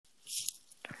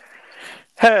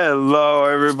Hello,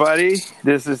 everybody.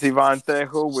 This is Ivan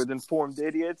Tejo with Informed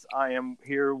Idiots. I am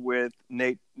here with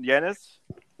Nate Yenis,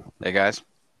 Hey guys.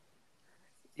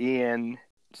 Ian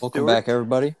Welcome Stewart, back,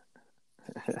 everybody.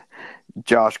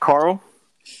 Josh Carl,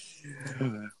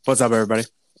 What's up, everybody?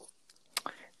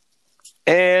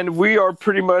 and we are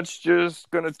pretty much just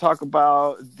going to talk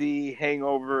about the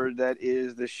hangover that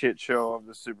is the shit show of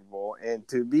the Super Bowl. And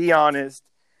to be honest,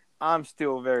 I'm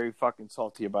still very fucking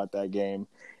salty about that game.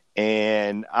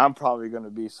 And I'm probably going to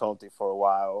be salty for a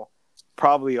while,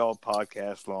 probably all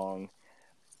podcast long.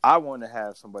 I want to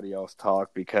have somebody else talk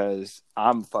because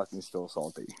I'm fucking still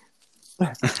salty.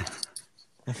 Well,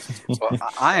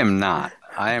 I am not.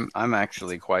 I'm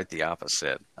actually quite the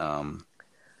opposite. I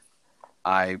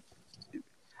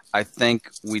think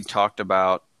we talked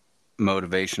about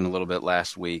motivation a little bit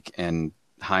last week, and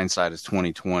hindsight is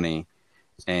 2020,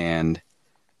 and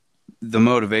the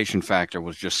motivation factor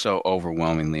was just so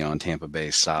overwhelmingly on Tampa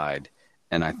Bay's side,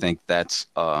 and I think that's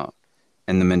and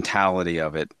the mentality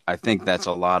of it. I think that's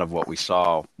a lot of what we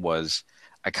saw. Was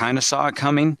I kind of saw it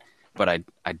coming, but I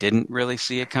didn't really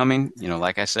see it coming. You know,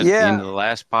 like I said at the end of the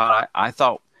last pod, I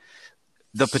thought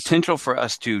the potential for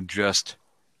us to just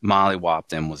mollywop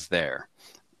them was there.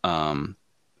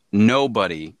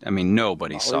 Nobody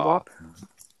saw.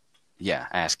 Yeah,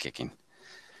 ass kicking.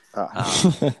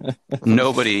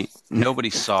 Nobody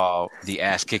saw the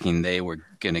ass kicking they were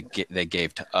gonna get. They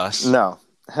gave to us. No,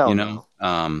 hell no.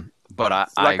 But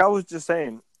I was just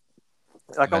saying.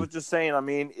 I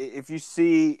mean, if you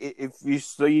see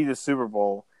the Super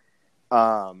Bowl,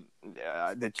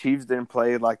 the Chiefs didn't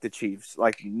play like the Chiefs.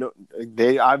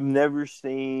 I've never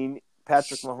seen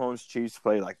Patrick Mahomes' Chiefs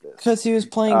play like this because he was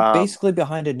playing basically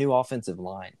behind a new offensive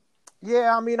line.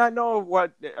 Yeah, I mean,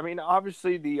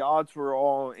 obviously the odds were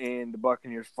all in the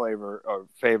Buccaneers'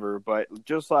 favor, but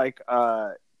just like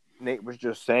Nate was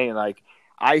just saying, like,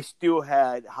 I still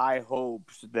had high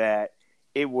hopes that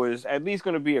it was at least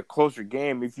going to be a closer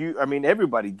game.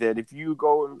 Everybody did. If you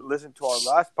go and listen to our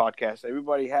last podcast,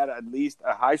 everybody had at least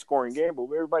a high scoring game, but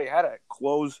everybody had a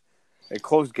close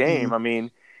game. Mm-hmm. I mean,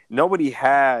 nobody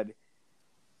had.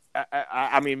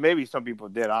 I mean, maybe some people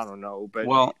did. I don't know, but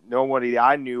nobody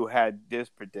I knew had this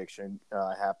prediction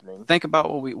happening. Think about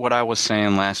what I was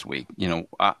saying last week. You know,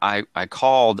 I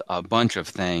called a bunch of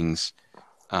things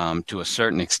to a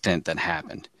certain extent that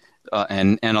happened,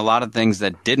 and a lot of things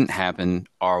that didn't happen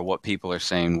are what people are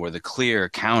saying were the clear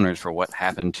counters for what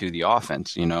happened to the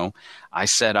offense. You know, I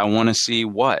said I want to see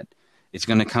what it's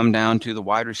going to come down to the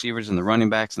wide receivers and the running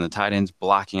backs and the tight ends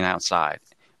blocking outside.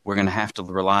 We're going to have to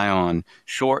rely on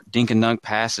short dink and dunk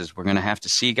passes. We're going to have to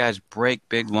see guys break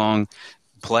big, long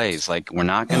plays. Like,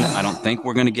 I don't think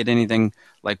we're going to get anything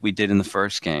like we did in the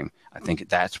first game. I think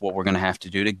that's what we're going to have to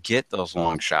do to get those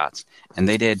long shots. And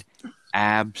they did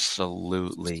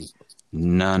absolutely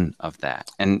none of that.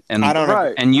 And I don't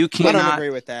agree. And you cannot, I don't agree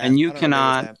with that. And you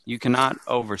cannot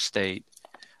overstate,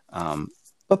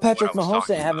 but Patrick Mahomes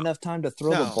didn't have enough time to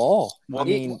throw the ball. Well,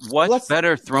 what's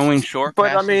better, throwing short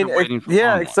passes or waiting for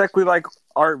exactly. Like,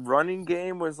 our running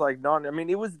game was like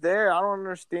it was there. I don't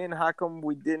understand how come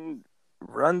we didn't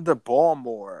run the ball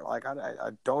more. Like,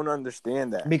 I don't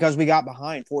understand that. Because we got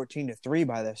behind 14-3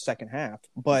 by the second half.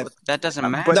 But that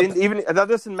doesn't matter. But even that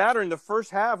doesn't matter in the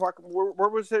first half. Like, where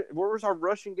was it? Where was our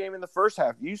rushing game in the first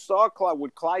half? You saw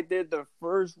what Clyde did the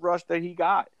first rush that he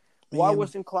got. Why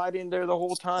wasn't Clyde in there the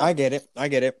whole time? I get it.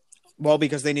 Well,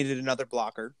 because they needed another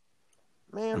blocker.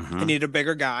 Man, they needed a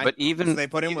bigger guy. But so they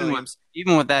put in Williams.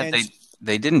 Even with that,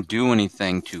 they didn't do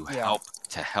anything to help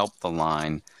the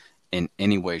line in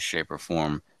any way, shape, or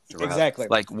form. Throughout. Exactly.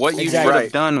 Like what you should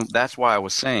have done. That's why I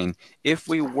was saying if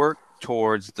we work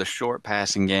towards the short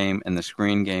passing game and the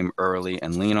screen game early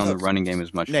and lean on the running game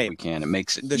as much as we can, it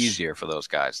makes it easier for those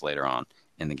guys later on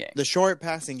in the game. The short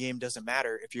passing game doesn't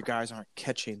matter if your guys aren't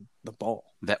catching the ball.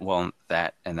 That was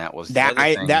that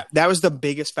was the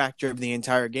biggest factor of the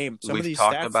entire game. Some of these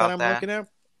stats that I'm looking at,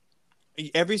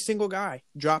 every single guy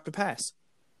dropped a pass.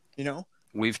 You know,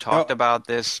 we've talked about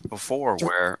this before,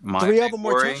 where three of them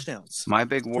were touchdowns. My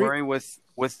big worry with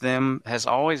them has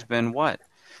always been what.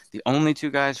 The only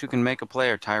two guys who can make a play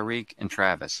are Tyreek and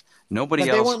Travis. Nobody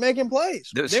else. They weren't making plays.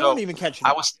 They weren't even catching.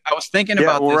 I was thinking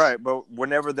about this. Right. But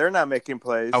whenever they're not making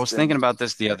plays, I was thinking about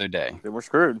this the other day. They were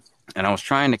screwed. And I was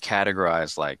trying to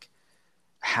categorize like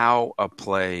how a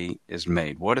play is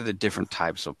made. What are the different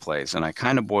types of plays? And I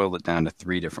kind of boiled it down to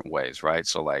three different ways, right?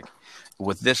 So like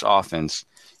with this offense,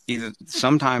 either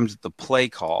sometimes the play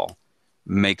call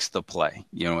makes the play.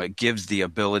 You know, it gives the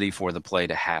ability for the play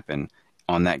to happen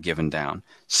on that given down.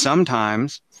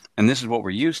 Sometimes, and this is what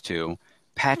we're used to,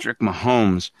 Patrick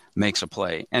Mahomes makes a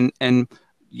play. And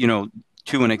you know,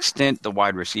 to an extent, the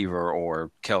wide receiver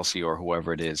or Kelsey or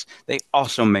whoever it is, they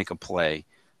also make a play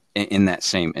in that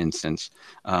same instance.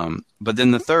 But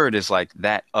then the third is like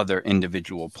that other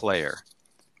individual player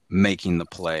making the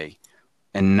play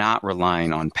and not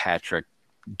relying on Patrick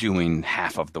doing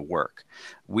half of the work.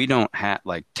 We don't have,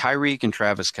 like, Tyreek and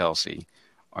Travis Kelsey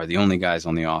are the only guys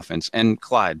on the offense, and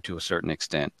Clyde to a certain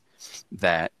extent,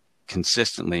 that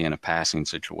consistently in a passing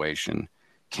situation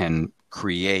can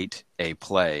create a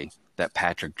play that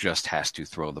Patrick just has to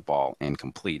throw the ball and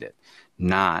complete it.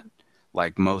 Not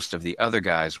like most of the other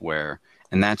guys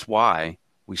and that's why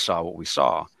we saw what we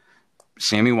saw.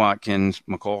 Sammy Watkins,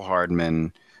 McCole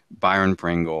Hardman, Byron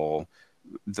Pringle,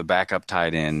 the backup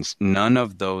tight ends, none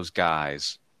of those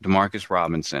guys, Demarcus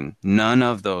Robinson, none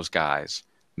of those guys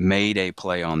made a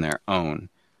play on their own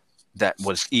that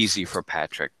was easy for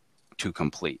Patrick to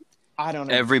complete. I don't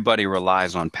know. Everybody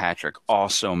relies on Patrick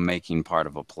also making part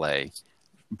of a play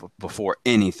before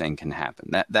anything can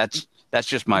happen. That's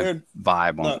just my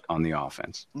vibe on the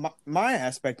offense. My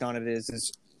aspect on it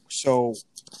is so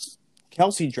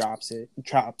Kelsey drops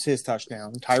his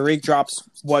touchdown. Tyreek drops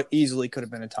what easily could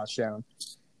have been a touchdown.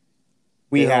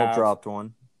 We have dropped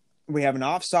one. We have an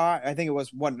offside. I think it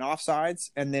was an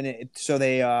offsides, and then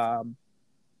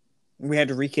we had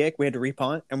to re-kick, we had to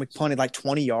repunt, and we punted like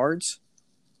 20 yards.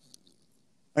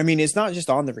 I mean, it's not just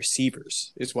on the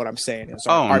receivers, is what I'm saying.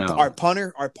 Our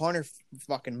punter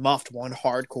fucking muffed one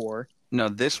hardcore. No,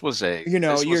 this was a.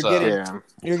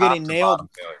 You're getting nailed.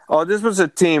 Oh, this was a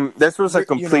team. This was a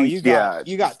complete. You got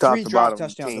 3 drop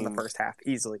touchdowns in the first half,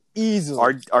 easily.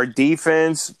 Our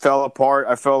defense fell apart.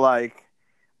 I feel like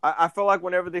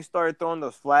whenever they started throwing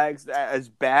those flags, as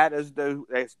bad as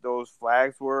those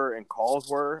flags were and calls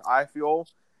were, I feel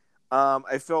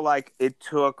like it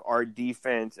took our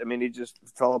defense. I mean, it just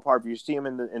fell apart. If you see them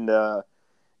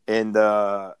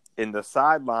in the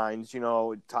sidelines,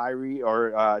 Tyree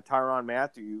or Tyrann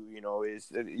Mathieu, is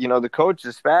the coach, the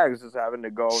Spags, is having to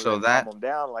go and calm them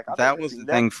down. Like that was the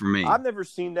thing for me. I've never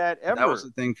seen that ever. That was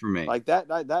the thing for me. Like that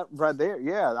right there.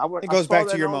 Yeah, it goes back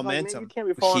to your momentum.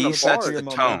 He sets the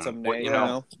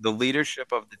tone. The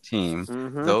leadership of the team.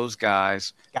 Mm-hmm. Those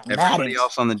guys, everybody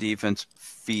else on the defense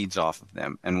feeds off of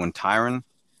them. And when Tyrann,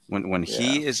 when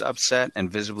he is upset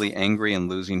and visibly angry and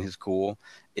losing his cool,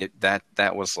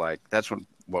 that was like that's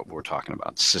what we're talking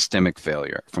about. Systemic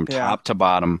failure from top to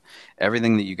bottom.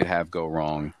 Everything that you could have go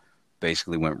wrong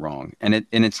basically went wrong. And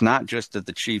it's not just that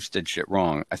the Chiefs did shit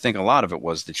wrong. I think a lot of it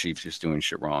was the Chiefs just doing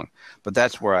shit wrong. But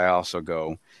that's where I also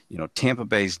go, Tampa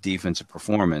Bay's defensive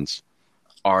performance,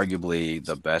 arguably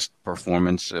the best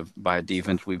performance by a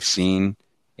defense we've seen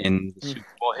in the Super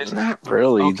Bowl history. Not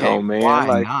really, though, man.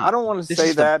 Why not? I don't want to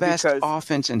say that because because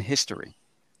offense in history.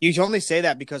 You only say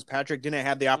that because Patrick didn't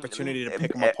have the opportunity to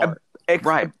pick them apart.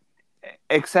 Right.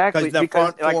 Exactly. Because the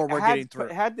front four were getting through.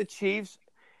 Had the Chiefs,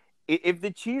 if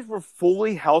the Chiefs were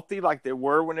fully healthy like they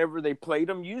were whenever they played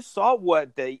them, you saw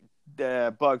what the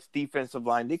Bucs defensive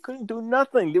line, they couldn't do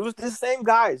nothing. It was the same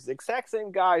guys, the exact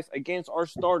same guys against our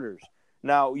starters.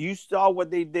 Now, you saw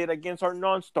what they did against our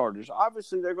non-starters.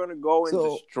 Obviously, they're going to go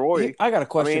and destroy. I got a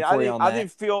question for you on that. I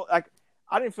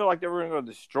didn't feel like they were going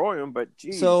to destroy them, but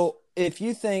geez. So, if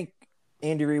you think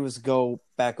Andy Reid was to go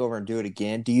back over and do it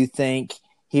again, do you think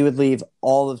he would leave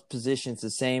all the positions the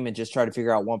same and just try to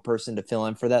figure out one person to fill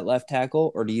in for that left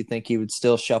tackle? Or do you think he would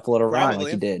still shuffle it around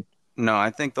like he did? No, I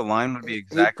think the line would be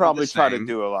exactly He'd probably the same. try to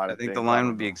do a lot of I think things. the line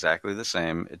would be exactly the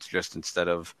same. It's just instead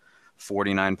of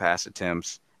 49 pass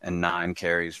attempts and 9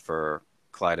 carries for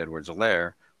Clyde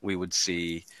Edwards-Helaire, we would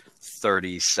see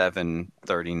 37,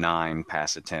 39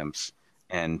 pass attempts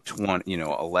and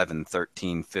 11,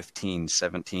 13, 15,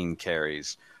 17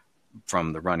 carries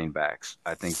from the running backs.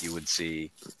 I think you would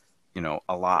see,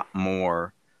 a lot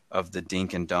more of the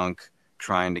dink and dunk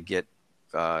trying to get,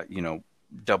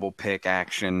 double pick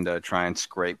action to try and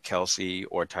scrape Kelsey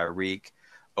or Tyreek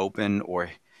open, or,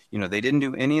 they didn't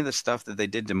do any of the stuff that they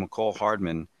did to McCole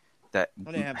Hardman that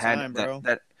I didn't have had time, bro.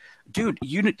 Dude,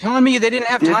 you telling me they didn't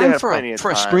have time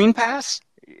for a screen pass?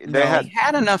 They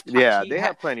had enough time. Yeah, they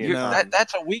had plenty of time.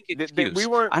 That's a weak excuse. We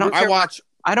weren't. I don't care.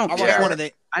 I don't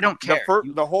care. I don't care.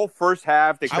 The whole first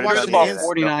half, they could have done the ball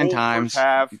 49 times.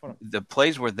 The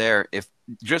plays were there. If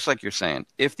just like you're saying,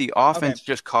 if the offense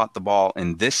just caught the ball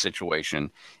in this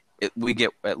situation, we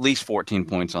get at least 14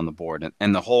 points on the board,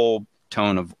 and the whole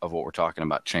tone of what we're talking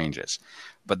about changes.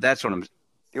 But that's what I'm.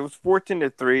 It was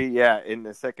 14-3, in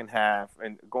the second half,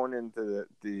 and going into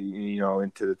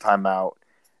into the timeout.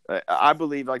 I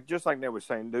believe, just like they were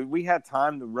saying, we had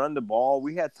time to run the ball.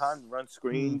 We had time to run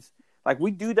screens. Like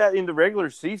we do that in the regular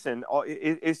season.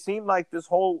 It seemed like the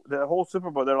whole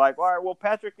Super Bowl. They're like, all right, well,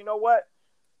 Patrick, you know what?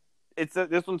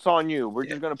 this one's on you. We're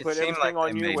just gonna put everything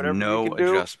on you. Whatever you can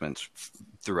do. Adjustments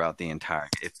throughout the entire.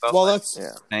 It felt the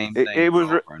same thing.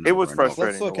 It was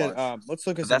frustrating. Let's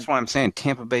look at. That's why I'm saying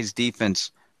Tampa Bay's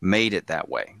defense made it that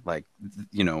way. Like,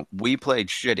 we played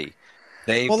shitty.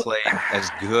 They played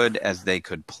as good as they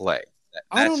could play.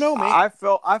 I don't know, man. I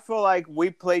feel like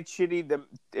we played shitty.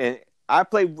 I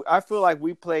feel like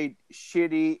we played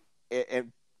shitty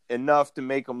enough to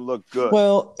make them look good.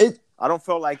 Well, I don't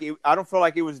feel like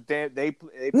it was they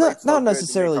played not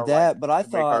necessarily that, but I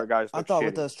thought shitty.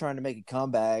 with us trying to make a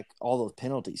comeback, all those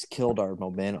penalties killed our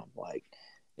momentum. Like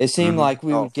it seemed like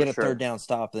we would get a third down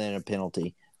stop and then a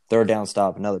penalty, third down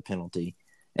stop, another penalty,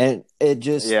 and it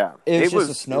was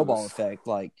just a snowball effect.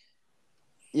 Like,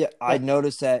 I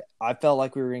noticed that I felt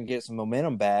like we were going to get some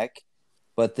momentum back,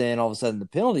 but then all of a sudden the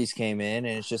penalties came in,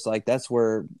 and it's just like that's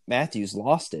where Matthews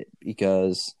lost it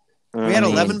because. We had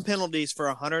 11 penalties for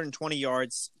 120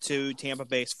 yards to Tampa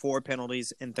Bay's 4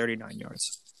 penalties and 39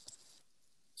 yards.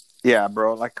 Yeah,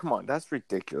 bro. Like, come on. That's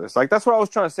ridiculous. Like, that's what I was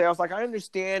trying to say. I was like, I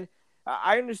understand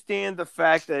the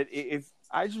fact that if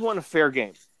I just want a fair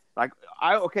game. Like,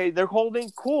 they're holding,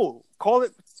 cool. Call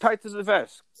it tight to the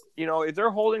vest. If they're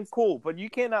holding, cool. But you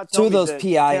cannot tell me that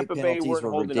Tampa Bay weren't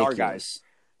holding our guys.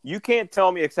 You can't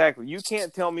tell me exactly. You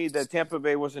can't tell me that Tampa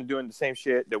Bay wasn't doing the same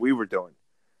shit that we were doing.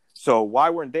 So why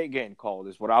weren't they getting called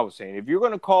is what I was saying. If you're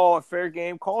going to call a fair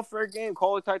game, call a fair game.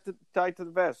 Call it tight to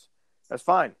the vest. That's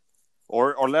fine.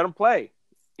 Or let them play,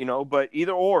 but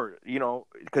either or,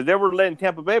 because they were letting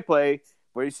Tampa Bay play,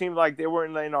 but it seemed like they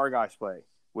weren't letting our guys play,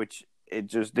 which it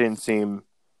just didn't seem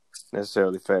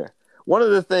necessarily fair. One of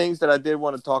the things that I did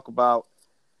want to talk about,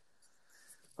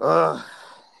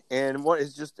 and one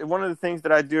of the things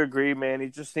that I do agree, man,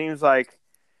 it just seems like,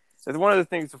 one of the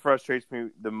things that frustrates me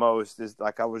the most is,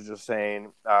 like I was just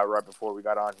saying right before we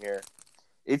got on here,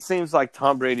 it seems like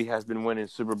Tom Brady has been winning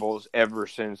Super Bowls ever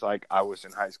since, like, I was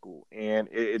in high school. And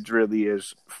it really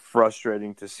is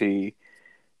frustrating to see.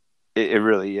 It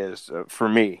really is, for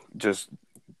me, just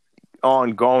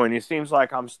ongoing. It seems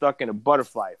like I'm stuck in a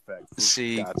butterfly effect,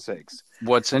 for God's sakes.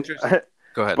 What's interesting?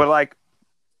 Go ahead. But, like,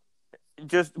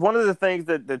 just one of the things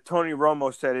that Tony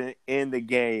Romo said in the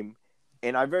game,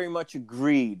 and I very much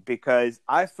agreed, because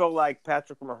I felt like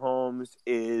Patrick Mahomes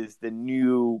is the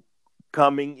new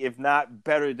coming, if not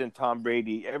better than Tom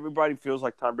Brady. Everybody feels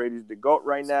like Tom Brady's the GOAT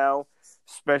right now,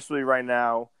 especially right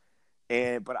now.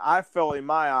 But I felt in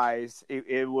my eyes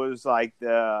it was like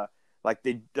the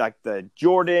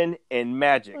Jordan and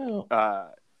Magic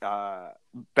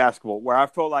basketball, where I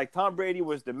felt like Tom Brady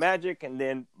was the Magic and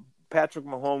then Patrick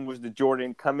Mahomes was the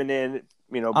Jordan coming in.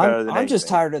 Better than I'm just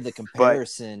anything. tired of the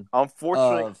comparison. But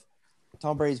unfortunately,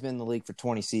 Tom Brady's been in the league for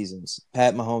 20 seasons.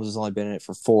 Pat Mahomes has only been in it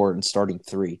for 4 and starting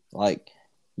 3. Like,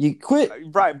 you quit.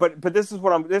 Right, but this is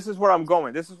what I'm going. This is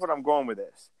what I'm going with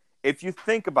this. If you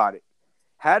think about it,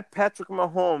 had Patrick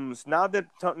Mahomes, now that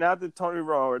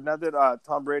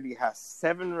Tom Brady has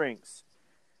 7 rings,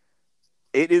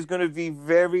 it is going to be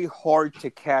very hard to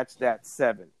catch that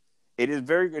 7. It's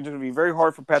going to be very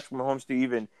hard for Patrick Mahomes to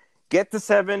even get to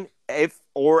 7,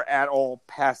 or at all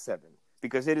past 7,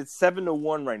 because it is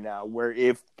 7-1 right now. Where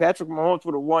if Patrick Mahomes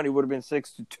would have won, it would have been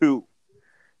 6-2.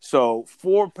 So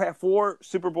 4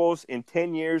 Super Bowls in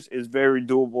 10 years is very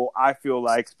doable. I feel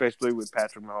like, especially with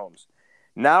Patrick Mahomes.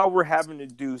 Now we're having to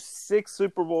do 6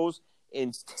 Super Bowls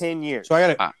in 10 years. So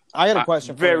I got a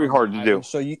question. Very hard to do.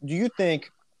 So do you think,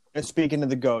 speaking of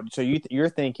the GOAT, so you're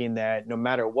thinking that no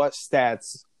matter what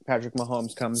stats Patrick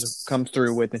Mahomes comes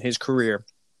through with in his career,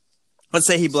 let's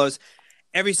say he blows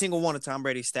every single one of Tom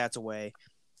Brady's stats away,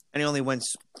 and he only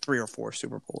wins 3 or 4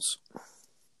 Super Bowls.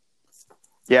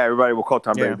 Yeah, everybody will call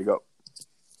Tom Brady the GOAT.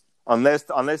 Unless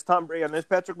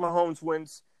Patrick Mahomes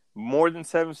wins more than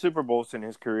 7 Super Bowls in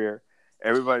his career,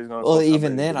 everybody's going to. Well,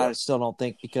 even then, I still don't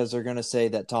think, because they're going to say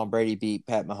that Tom Brady beat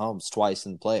Pat Mahomes twice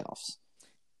in the playoffs.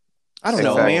 I don't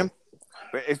know, man.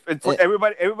 It's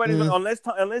everybody. Unless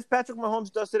Patrick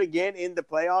Mahomes does it again in the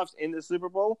playoffs, in the Super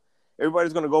Bowl,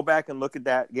 everybody's going to go back and look at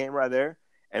that game right there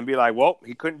and be like, "Well,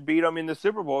 he couldn't beat him in the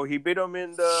Super Bowl. He beat him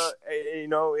in the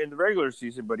in the regular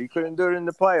season, but he couldn't do it in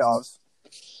the playoffs."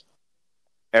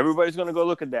 Everybody's going to go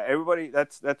look at that. Everybody,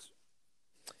 that's.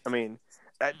 I mean,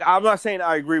 I'm not saying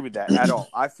I agree with that at all.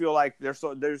 I feel like there's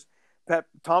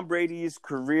Tom Brady's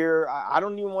career. I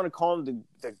don't even want to call him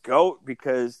the GOAT,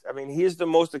 because I mean he is the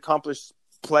most accomplished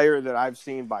player that I've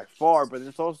seen by far. But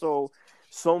there's also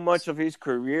so much of his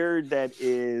career that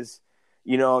is,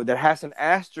 that has an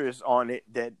asterisk on it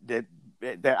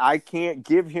that I can't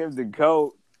give him the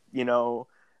GOAT,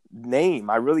 name.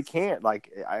 I really can't.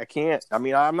 I can't. I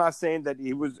mean, I'm not saying that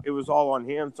it was all on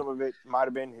him. Some of it might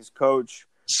have been his coach.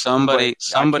 Somebody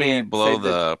can't blow say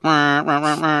the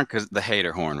because the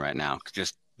hater horn right now.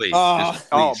 Just please,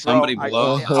 bro, somebody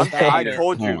blow the I hater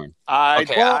told you. horn. I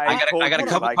Okay, I got a told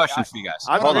couple you, questions for you guys.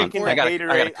 I'm Hold on, drinking I got the a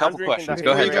Haterade. couple I'm drinking the questions.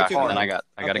 Go ahead, Haterade Josh, and then hard.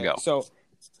 I got to go. So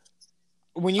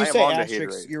when you I am say on the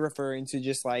asterisks, Haterade. you're referring to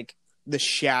just like the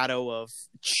shadow of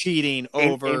cheating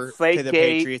In over to the Inflategate,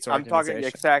 Patriots I'm talking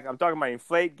organization. I'm talking about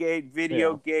Inflategate,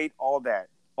 Videogate, all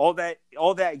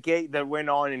that gate that went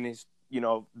on in his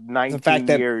 19 The fact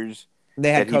that years.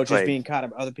 They had that he coaches played. being caught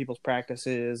at other people's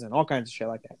practices and all kinds of shit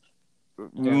like that.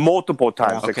 Multiple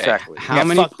times, Okay. exactly. How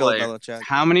Bill Belichick.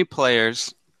 How many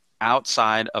players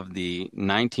outside of the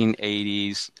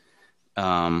 1980s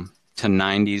to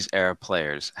 90s era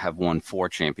players have won 4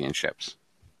 championships?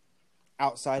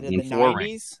 Outside of the 4 90s?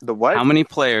 rings. The what? How many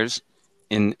players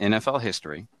in NFL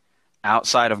history,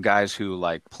 outside of guys who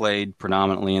like played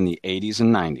predominantly in the 80s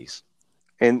and 90s,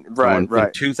 And in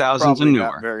 2000s Probably and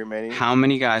not newer, very many. how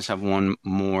many guys have won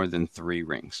more than 3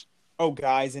 rings? Oh,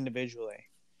 guys individually.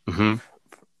 Mm-hmm.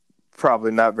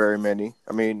 Probably not very many.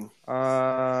 I mean,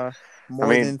 more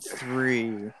than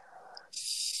 3.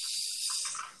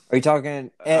 Are you talking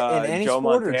in any Joe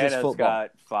sport Montana's or just football?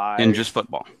 got 5. In just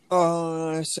football.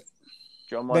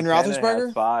 Joe Ben Montana Roethlisberger?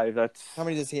 has 5. That's How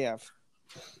many does he have?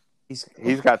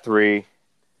 he's got 3.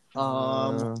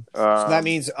 So that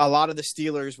means a lot of the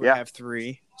Steelers would have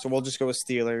 3. So we'll just go with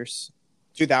Steelers.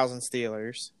 2000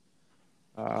 Steelers.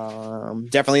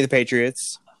 Definitely the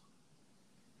Patriots.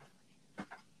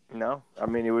 No, I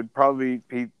mean it would probably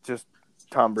be just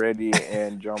Tom Brady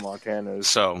and Joe Montana.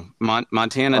 So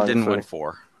Montana didn't win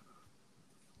 4.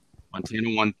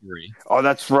 Montana won 3. Oh,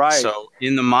 that's right. So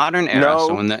in the modern era,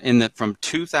 so in the from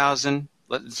 2000,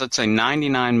 let's say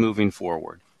 99 moving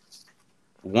forward,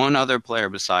 one other player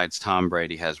besides Tom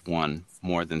Brady has won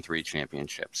more than 3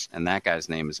 championships, and that guy's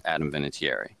name is Adam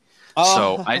Vinatieri.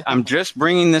 So I'm just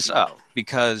bringing this up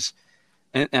because,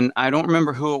 and I don't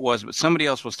remember who it was, but somebody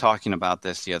else was talking about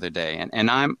this the other day,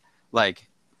 and I'm like,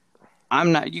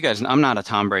 I'm not a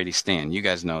Tom Brady stan. You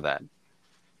guys know that.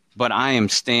 But I am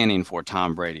standing for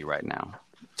Tom Brady right now.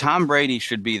 Tom Brady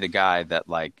should be the guy that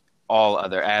like all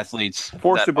other athletes,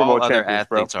 4 Super Bowl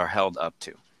champions, are held up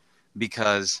to,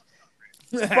 because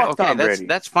Tom Brady.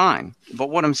 that's fine. But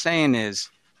what I'm saying is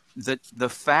that the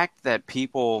fact that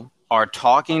people are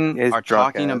talking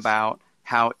about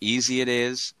how easy it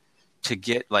is to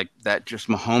get like that, just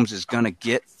Mahomes is going to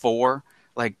get 4,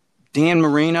 like Dan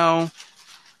Marino,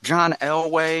 John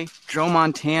Elway, Joe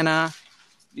Montana.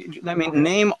 I mean,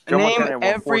 name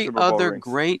every other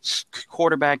great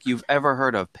quarterback you've ever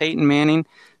heard of. Peyton Manning,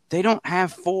 they don't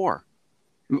have 4.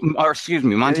 Or excuse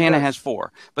me, Montana has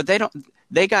 4, but they don't.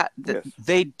 They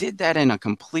did that in a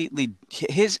completely.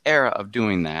 His era of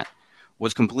doing that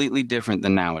was completely different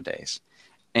than nowadays,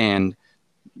 and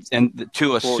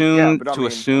to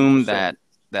assume that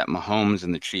Mahomes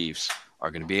and the Chiefs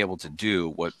are going to be able to do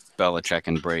what Belichick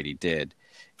and Brady did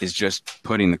is just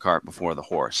putting the cart before the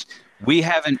horse. We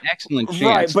have an excellent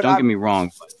chance. Don't get me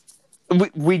wrong.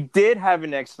 We did have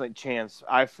an excellent chance.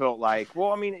 I felt like.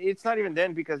 Well, I mean, it's not even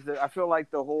then because I feel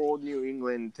like the whole New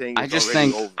England thing. I just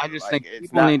think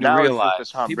people need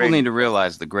to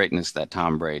realize the greatness that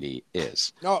Tom Brady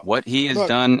is. What he has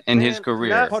done in his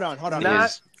career. Hold on.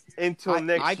 Until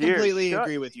next year. I completely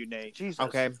agree with you, Nate. Jesus.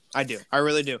 Okay, I do. I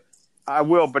really do. I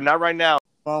will, but not right now.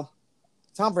 Well,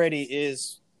 Tom Brady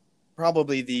is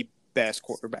probably the best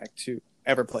quarterback to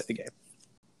ever play the game.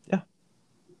 Yeah,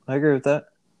 I agree with that.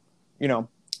 You know,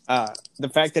 the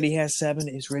fact that he has 7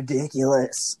 is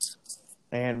ridiculous.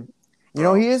 And, you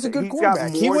know, he is a good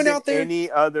quarterback. He went out there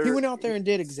and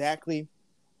did exactly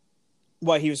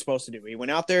what he was supposed to do. He went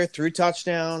out there, threw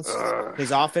touchdowns. His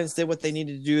offense did what they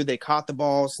needed to do. They caught the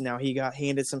balls. Now he got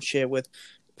handed some shit with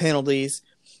penalties.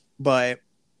 But,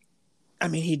 I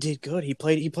mean, he did good. He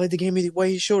played the game the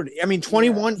way he should. I mean,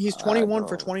 21. He's 21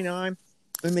 for 29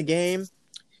 in the game.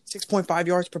 6.5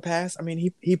 yards per pass. I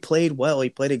mean, he played well. He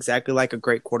played exactly like a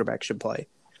great quarterback should play.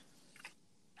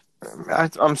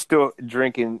 I'm still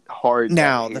drinking hard.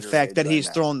 Now, the fact that he's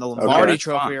throwing the Lombardi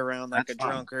trophy around like a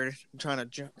drunkard, trying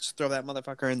to throw that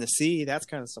motherfucker in the sea, that's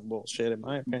kind of some bullshit in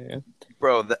my opinion.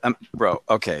 Bro,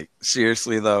 okay.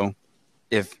 Seriously, though,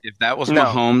 if that was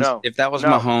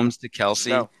Mahomes to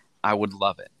Kelsey, I would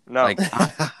love it. No. Like,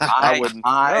 I would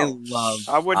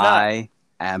not. I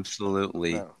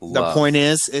absolutely love. The point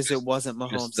is it wasn't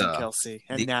Mahomes and Kelsey,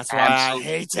 and that's why I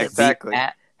hate it. Exactly.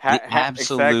 The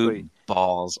absolute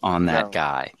balls on that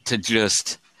guy to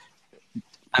just.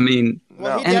 I mean, he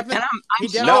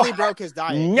definitely broke his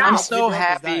diet. I'm so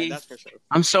happy. That's for sure.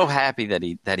 I'm so happy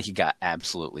that he got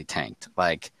absolutely tanked.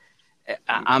 Like,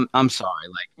 I'm sorry.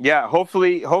 Like, yeah,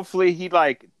 hopefully he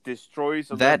like destroys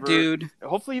the that liver. dude.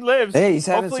 Hopefully he lives. Hey, he's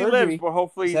having Hopefully he surgery. lives, but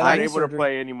hopefully He's he's not having able to surgery.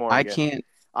 play anymore. I again.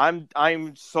 can't.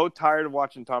 I'm so tired of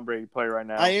watching Tom Brady play right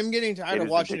now. I am getting tired It of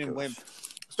is watching ridiculous. him win.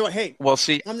 So hey, Well,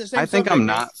 see, on the same I think subject, I'm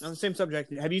not. On the same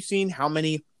subject, have you seen how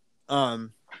many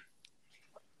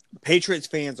Patriots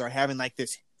fans are having like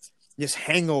this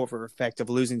hangover effect of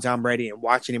losing Tom Brady and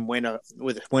watching him win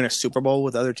a Super Bowl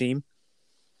with other team?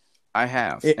 I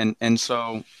have, and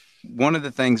so one of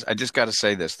the things I just got to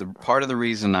say this: the part of the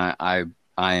reason I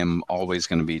am always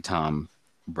going to be Tom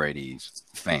Brady's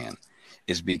fan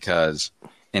is because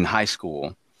in high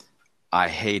school I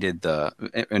hated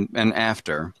and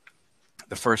after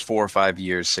the first 4 or 5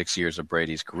 years, 6 years of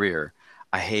Brady's career,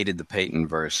 I hated the Peyton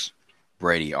versus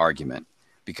Brady argument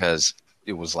because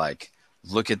it was like,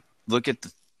 look at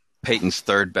Peyton's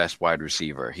third best wide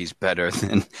receiver. He's better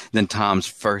than Tom's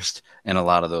first in a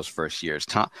lot of those first years.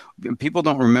 People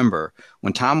don't remember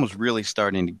when Tom was really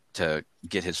starting to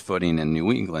get his footing in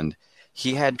New England.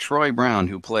 He had Troy Brown,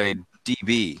 who played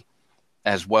DB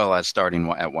as well as starting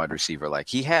at wide receiver. Like,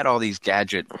 he had all these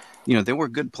gadget. They were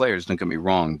good players. Don't get me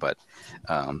wrong, but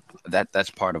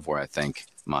that's part of where I think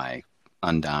my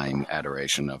undying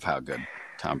adoration of how good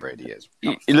Tom Brady is.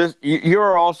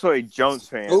 You're also a Jones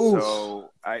fan, Oof. so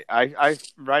I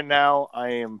right now I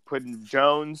am putting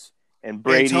Jones and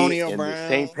Brady Antonio in Brown. the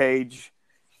same page.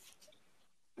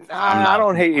 I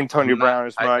don't hate Antonio Brown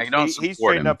as much. I don't support he's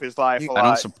straightened him. up his life a lot. I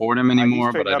don't support him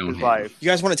anymore, but I don't hate him. You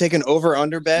guys want to take an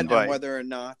over/under bet But- on whether or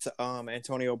not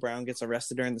Antonio Brown gets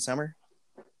arrested during the summer?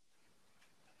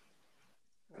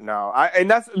 No,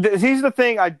 here's the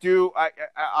thing.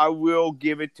 I will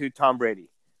give it to Tom Brady.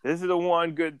 This is the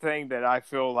one good thing that I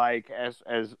feel like,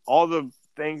 as all the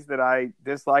things that I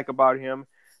dislike about him,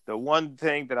 the one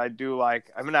thing that I do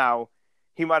like. I mean, now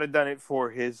he might have done it for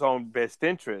his own best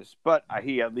interest, but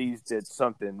he at least did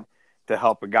something to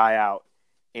help a guy out,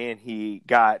 and he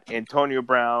got Antonio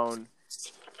Brown.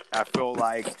 I feel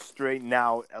like straightened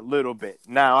out a little bit.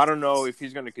 Now, I don't know if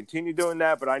he's going to continue doing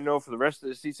that, but I know for the rest of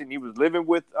the season he was living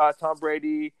with Tom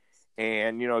Brady,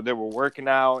 and they were working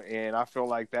out, and I feel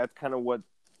like that's kind of what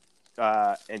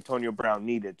Antonio Brown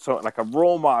needed. So, like a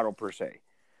role model per se.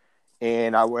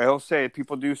 And I will say,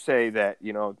 people do say that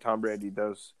Tom Brady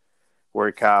does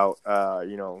work out,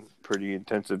 pretty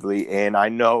intensively, and I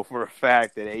know for a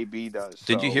fact that AB does.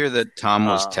 Did you hear that Tom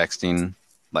was texting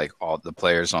like all the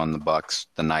players on the Bucks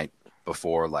the night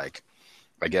before, like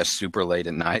I guess super late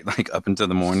at night, like up into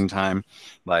the morning time,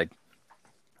 like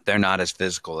they're not as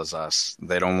physical as us.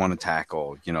 They don't want to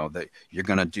tackle. That you're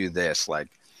gonna do this, like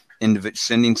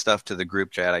sending stuff to the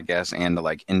group chat, I guess, and to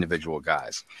like individual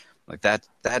guys, like that.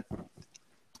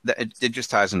 It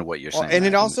just ties into what you're saying. And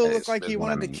it also looked like he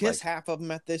wanted to kiss half of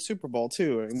them at the Super Bowl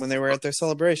too, when they were at their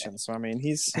celebration. So I mean,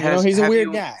 he's a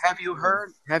weird guy. Have you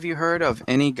heard of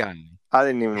any guy? I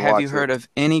didn't even. Have you heard of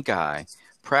any guy,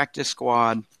 practice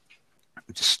squad,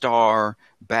 star,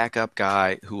 backup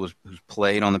guy who's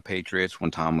played on the Patriots when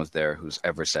Tom was there, who's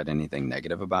ever said anything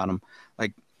negative about him?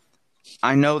 Like,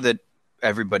 I know that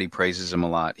everybody praises him a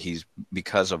lot. He's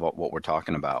because of what we're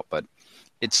talking about, but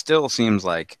it still seems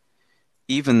like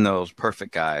even those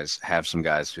perfect guys have some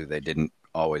guys who they didn't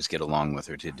always get along with,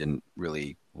 or who didn't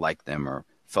really like them, or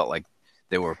felt like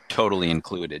they were totally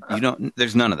included.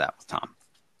 There's none of that with Tom.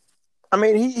 I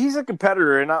mean, he's a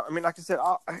competitor, and I mean, like I said,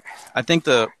 I think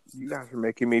you guys are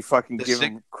making me fucking give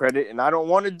him credit, and I don't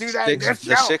want to do that.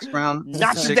 The sixth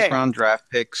round draft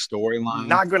pick storyline.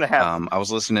 Not going to happen. I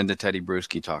was listening to Teddy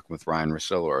Bruschi talk with Ryan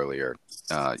Russillo earlier,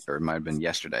 or it might have been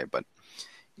yesterday, but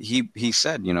he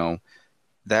said,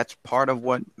 that's part of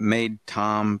what made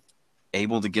Tom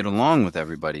able to get along with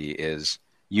everybody is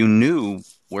you knew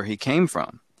where he came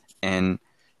from, and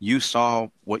you saw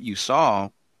what you saw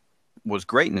was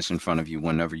greatness in front of you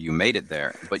whenever you made it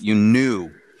there, but you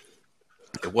knew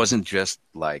it wasn't just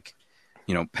like,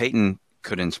 Peyton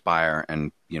could inspire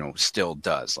and, still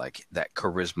does, like that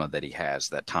charisma that he has,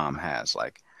 that Tom has,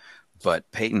 like, but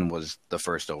Peyton was the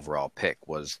first overall pick,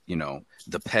 was,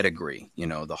 the pedigree,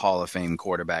 the Hall of Fame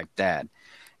quarterback dad.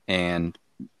 And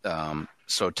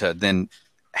so to then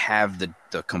have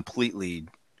the completely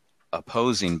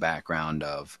opposing background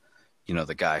of,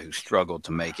 the guy who struggled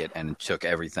to make it and took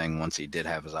everything once he did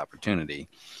have his opportunity,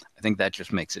 I think that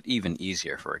just makes it even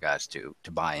easier for guys to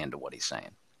buy into what he's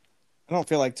saying. I don't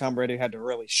feel like Tom Brady had to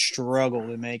really struggle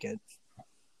to make it.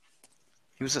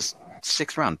 He was a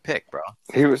 6th round pick, bro.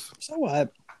 He was. So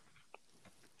what?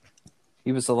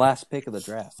 He was the last pick of the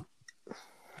draft.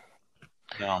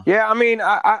 No. Yeah, I mean,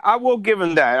 I will give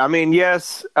him that. I mean,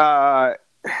 yes. God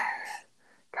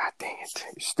dang it!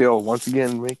 Still, once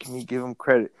again, making me give him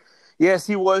credit. Yes,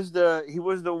 he was the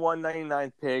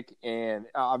 199th pick, and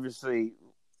obviously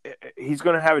he's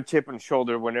going to have a chip on his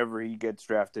shoulder whenever he gets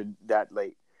drafted that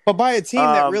late. But by a team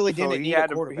that really so didn't need a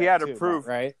quarterback, he had to prove,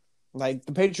 right? Like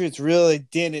the Patriots really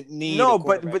didn't need no, a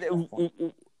quarterback.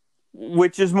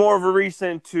 which is more of a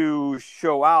reason to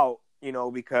show out,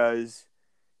 because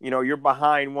you're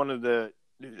behind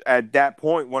at that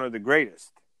point one of the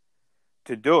greatest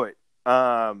to do it.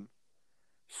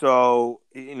 So,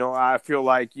 I feel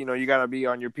like, you got to be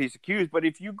on your P's and Q's. But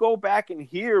if you go back and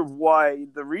hear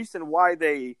the reason why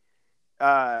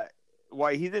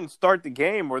why he didn't start the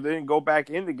game or they didn't go back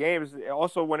in the games,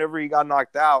 also whenever he got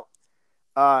knocked out,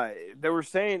 they were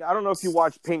saying, I don't know if you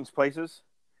watched Peyton's Places,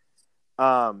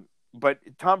 but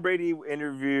Tom Brady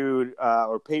interviewed,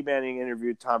 or Peyton Manning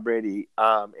interviewed Tom Brady,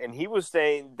 and he was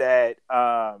saying that,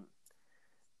 I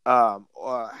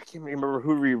can't remember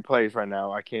who he replays right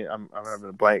now. I'm having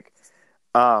a blank.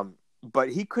 But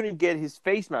he couldn't get his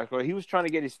face mask. Or he was trying to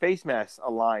get his face mask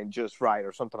aligned just right,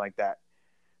 or something like that.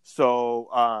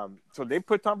 So, so they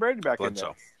put Tom Brady back in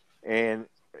there, and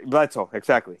Bledsoe,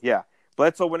 exactly, yeah.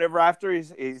 Bledsoe, whenever after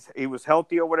he was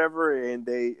healthy or whatever, and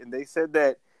they said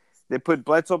that they put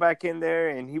Bledsoe back in there,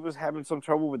 and he was having some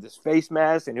trouble with his face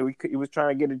mask, and he was trying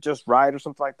to get it just right or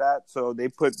something like that. So they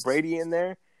put Brady in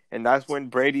there. And that's when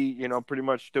Brady, pretty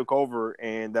much took over,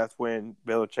 and that's when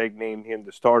Belichick named him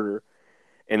the starter.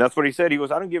 And that's what he said. He goes,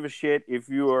 "I don't give a shit if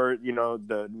you are,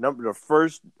 the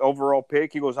first overall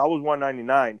pick." He goes, "I was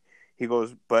 199." He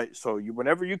goes, "But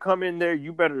whenever you come in there,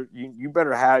 you better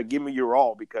give me your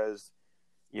all, because,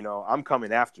 I'm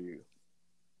coming after you."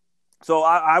 So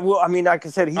I will. I mean, like I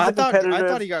said, he's a competitive. I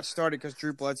thought he got started because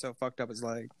Drew Bledsoe fucked up his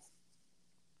leg.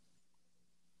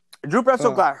 Drew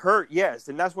Bledsoe got hurt, yes,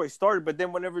 and that's where he started. But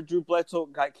then whenever Drew Bledsoe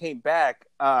came back,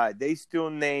 they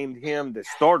still named him the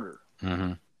starter.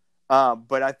 Mm-hmm.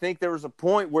 But I think there was a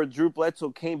point where Drew Bledsoe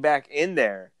came back in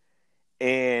there,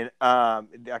 and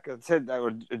like I said,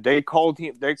 they called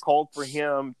for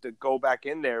him to go back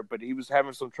in there, but he was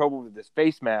having some trouble with his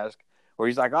face mask, where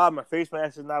he's like, my face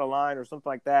mask is not aligned or something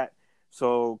like that.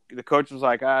 So the coach was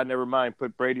like, never mind,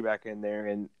 put Brady back in there,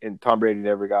 and Tom Brady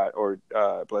never got, or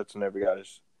Bledsoe never got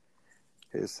his.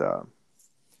 So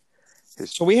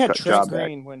we had Trent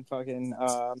Green when fucking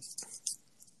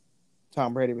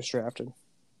Tom Brady was drafted.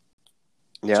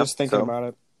 Yeah, just thinking about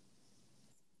it.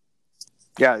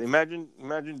 Yeah, imagine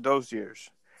those years.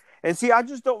 And see, I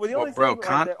just don't. The only thing,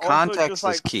 context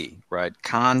is key, right?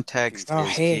 Context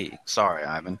is key. Sorry,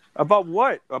 Ivan. About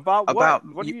what? About what?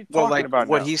 What are you talking about?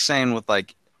 What he's saying with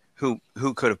who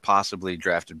could have possibly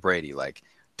drafted Brady? Like,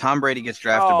 Tom Brady gets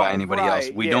drafted by anybody else.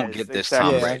 We don't get this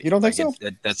Tom Brady. You don't think so?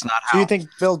 That's not how. Do you think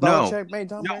Bill Belichick made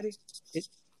Tom Brady?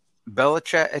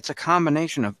 Belichick, it's a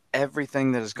combination of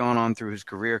everything that has gone on through his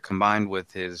career combined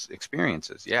with his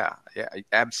experiences. Yeah,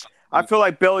 absolutely. I feel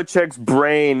like Belichick's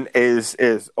brain is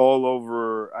all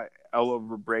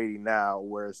over Brady now,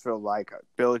 whereas I feel like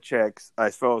Belichick's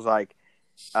feels like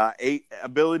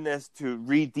ability to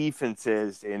read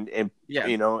defenses and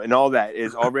and all that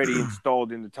is already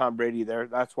installed into Tom Brady there.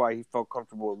 That's why he felt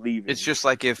comfortable leaving. It's just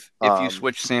like if you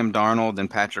switch Sam Darnold and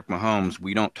Patrick Mahomes,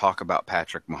 we don't talk about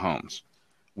Patrick Mahomes.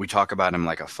 We talk about him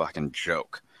like a fucking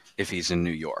joke if he's in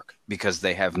New York, because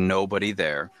they have nobody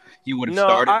there. He would have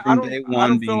started from day one. I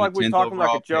don't feel like we talk him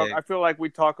like a joke. I feel like we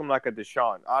talk him like a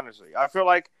Deshaun, honestly. I feel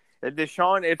like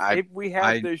Deshaun, if we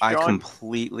have Deshaun... I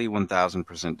completely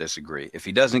 1,000% disagree. If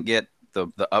he doesn't get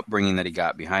the upbringing that he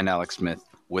got behind Alex Smith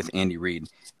with Andy Reid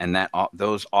and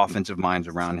those offensive minds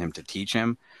around him to teach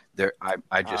him,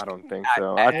 I don't think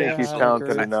so. I think he's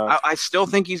talented enough. I still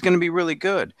think he's going to be really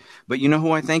good. But you know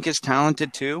who I think is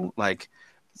talented too? Like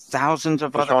thousands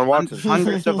of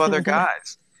hundreds of other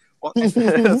guys. Well,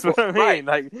 that's what I mean.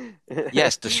 Right.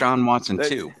 Yes, Deshaun Watson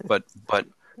too. But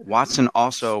Watson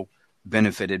also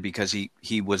benefited because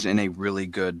he was in a really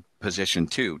good position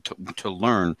too to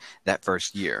learn that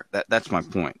first year. That's my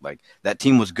point. Like, that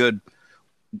team was good.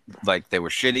 Like, they were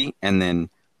shitty,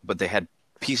 but they had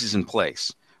pieces in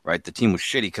place. Right, the team was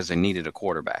shitty because they needed a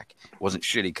quarterback. It wasn't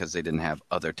shitty because they didn't have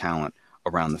other talent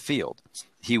around the field.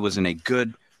 He was in a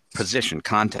good position.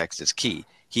 Context is key.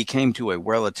 He came to a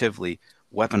relatively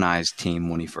weaponized team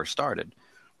when he first started.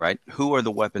 Right? Who are the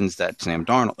weapons that Sam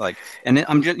Darnold like? And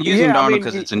I'm just using Darnold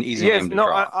because it's an easy name to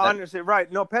draw. I understand.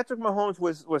 Right? No, Patrick Mahomes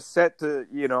was set to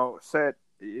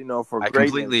for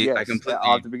greatness. I completely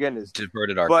off the beginning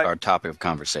diverted our topic of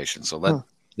conversation. So let.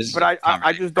 But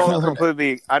I just don't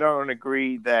completely. I don't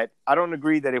agree that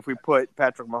if we put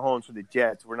Patrick Mahomes with the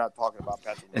Jets, we're not talking about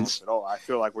Patrick Mahomes at all. I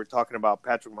feel like we're talking about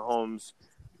Patrick Mahomes.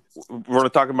 We're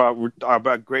talking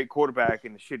about great quarterback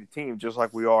and a shitty team, just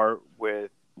like we are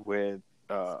with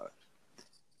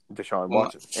Deshaun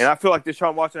Watson. And I feel like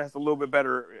Deshaun Watson has a little bit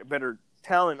better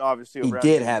talent, obviously. He around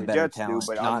did him have than the better Jets talent,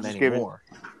 but not I'm just anymore.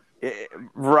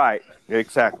 Right,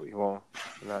 exactly. Well,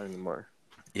 not anymore.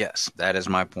 Yes, that is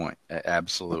my point.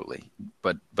 Absolutely.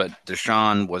 But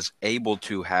Deshaun was able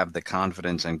to have the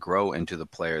confidence and grow into the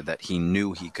player that he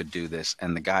knew he could do this.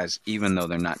 And the guys, even though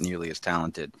they're not nearly as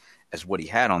talented as what he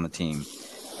had on the team,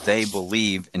 they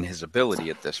believe in his ability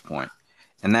at this point.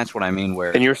 And that's what I mean.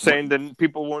 And you're saying that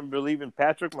people wouldn't believe in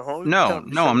Patrick Mahomes?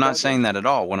 No, I'm not saying that at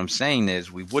all. What I'm saying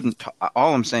is we wouldn't.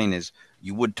 All I'm saying is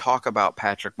you would talk about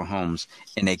Patrick Mahomes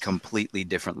in a completely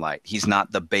different light. He's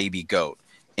not the baby goat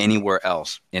anywhere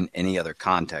else in any other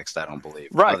context, I don't believe.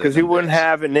 Right, because he wouldn't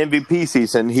have an MVP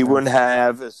season. He wouldn't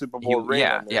have a Super Bowl ring.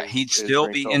 Yeah. He'd still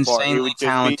be insanely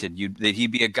talented.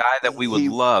 He'd be a guy that we would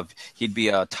love. He'd be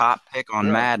a top pick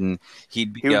on Madden.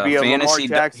 He'd be a fantasy.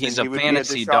 He's a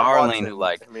fantasy darling who,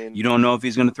 like, you don't know if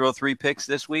he's going to throw 3 picks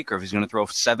this week or if he's going to throw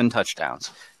 7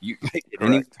 touchdowns.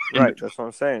 Right, that's what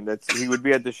I'm saying. He would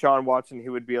be a Deshaun Watson. He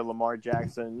would be a Lamar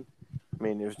Jackson. I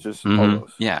mean, it was just all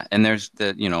those. Yeah, and there's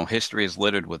history is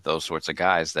littered with those sorts of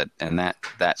guys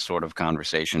that sort of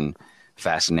conversation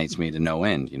fascinates me to no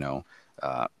end.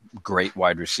 Great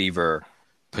wide receiver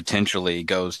potentially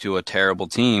goes to a terrible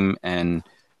team, and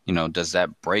does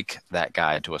that break that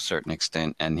guy to a certain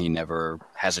extent, and he never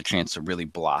has a chance to really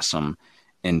blossom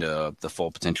into the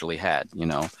full potential he had.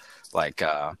 Like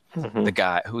the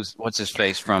guy what's his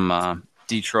face from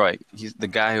Detroit. He's the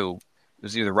guy who. It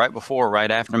was either right before or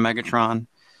right after Megatron.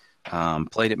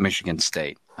 Played at Michigan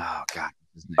State. Oh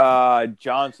God,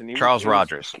 Johnson. Charles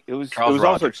Rogers. Charles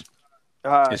Rogers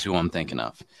is who I'm thinking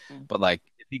of. But like,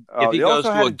 if he goes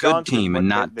to a good team and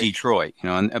not Detroit,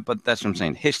 but that's what I'm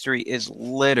saying. History is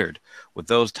littered with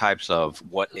those types of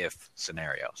what if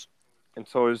scenarios. And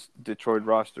so is Detroit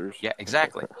rosters. Yeah,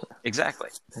 exactly.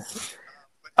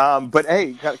 But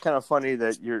hey, kind of funny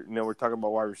that we're talking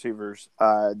about wide receivers.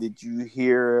 Did you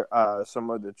hear some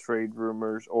of the trade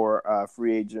rumors or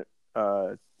free agent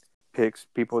picks?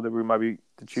 People that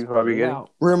the Chiefs might be getting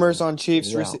rumors on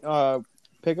Chiefs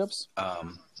pickups.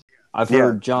 I've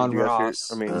heard John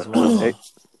Ross.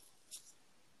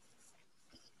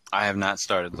 I have not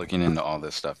started looking into all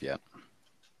this stuff yet.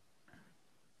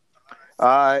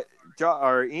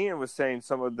 Ian was saying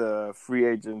some of the free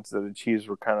agents that the Chiefs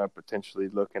were kind of potentially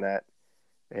looking at,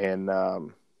 and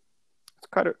it's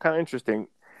kind of interesting.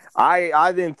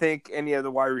 I didn't think any of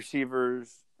the wide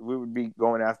receivers we would be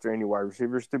going after any wide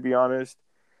receivers, to be honest.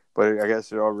 But I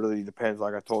guess it all really depends.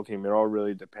 Like I told him, it all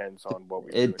really depends on what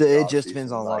we. It just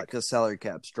depends on because salary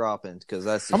cap's dropping. Because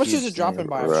that's how much is it dropping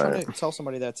by? I was trying to tell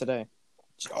somebody that today.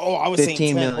 Oh, I was saying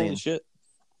 10 million. Holy shit.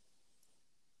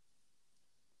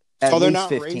 At least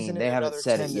 15. They haven't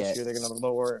said it yet. They're going to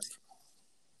lower it.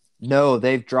 No,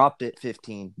 they've dropped it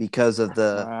 15 because of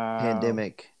the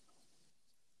pandemic.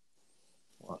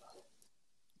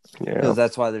 Yeah, because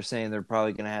that's why they're saying they're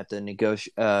probably going to have to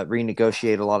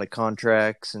renegotiate a lot of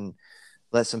contracts and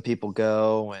let some people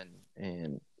go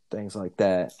and things like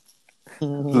that.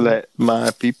 Let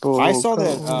my people. I saw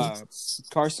that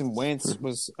Carson Wentz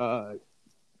was,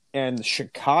 and the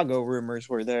Chicago rumors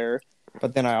were there.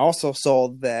 But then I also saw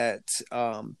that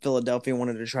Philadelphia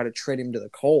wanted to try to trade him to the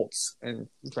Colts and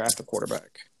draft a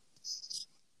quarterback.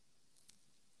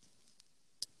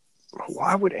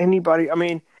 Why would anybody? I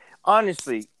mean,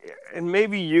 honestly, and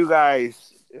maybe you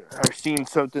guys are seeing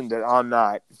something that I'm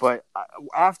not, but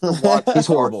after watching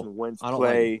Carson Wentz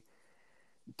play,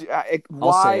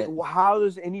 how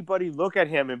does anybody look at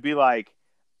him and be like,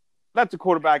 that's a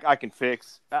quarterback I can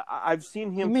fix? I've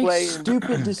seen him play. He makes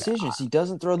stupid decisions. He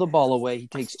doesn't throw the ball away. He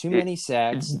takes too many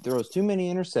sacks. He throws too many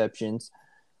interceptions.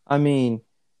 I mean,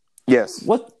 yes.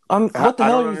 What the hell are you thinking? I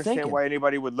don't understand why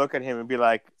anybody would look at him and be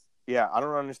like, yeah, I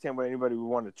don't understand why anybody would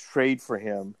want to trade for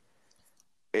him.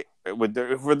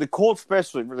 For the Colts,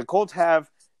 especially, for the Colts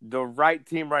have the right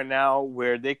team right now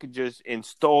where they could just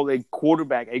install a good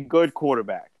quarterback,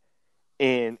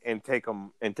 and take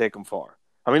them far.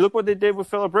 I mean, look what they did with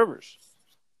Phillip Rivers.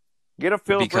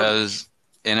 Because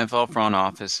NFL front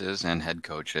offices and head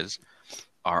coaches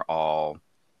are all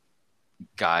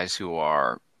guys who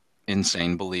are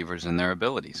insane believers in their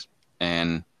abilities.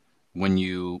 And when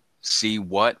you see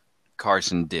what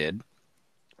Carson did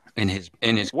in his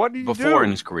in his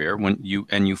career, when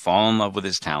you fall in love with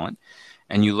his talent,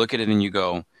 and you look at it and you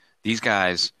go, these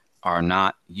guys are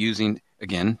not using.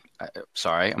 Again,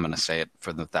 sorry, I'm going to say it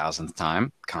for the 1,000th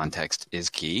time. Context is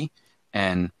key.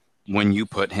 And when you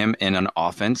put him in an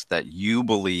offense that you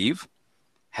believe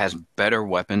has better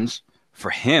weapons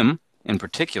for him in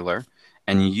particular,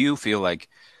 and you feel like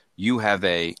you have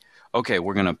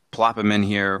we're going to plop him in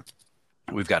here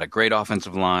We've got a great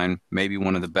offensive line, maybe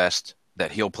one of the best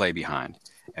that he'll play behind.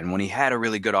 And when he had a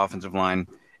really good offensive line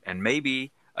and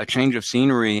maybe a change of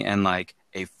scenery and like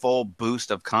a full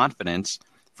boost of confidence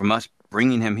from us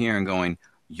bringing him here and going,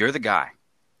 you're the guy,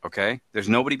 okay? There's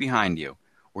nobody behind you.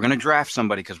 We're going to draft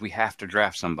somebody because we have to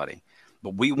draft somebody.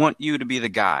 But we want you to be the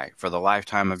guy for the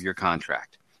lifetime of your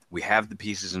contract. We have the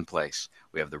pieces in place.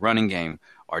 We have the running game.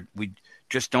 We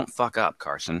just don't fuck up,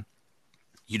 Carson.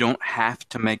 You don't have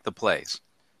to make the plays.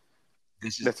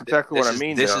 That's exactly what I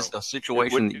mean. This is a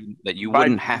situation that you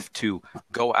wouldn't have to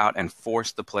go out and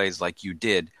force the plays like you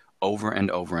did over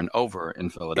and over and over in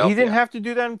Philadelphia. He didn't have to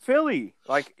do that in Philly.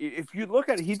 Like, if you look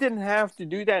at it, he didn't have to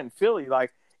do that in Philly.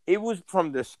 Like, it was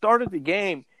from the start of the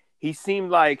game, he seemed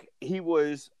like he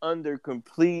was under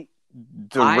complete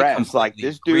duress. Like,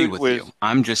 this dude was. You.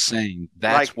 I'm just saying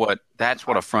that's what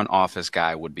a front office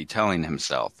guy would be telling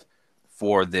himself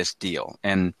for this deal.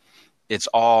 And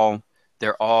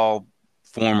they're all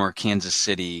former Kansas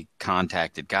City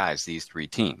contacted guys, these three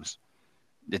teams.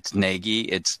 It's Nagy,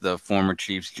 it's the former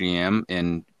Chiefs GM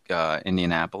in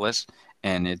Indianapolis,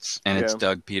 and it's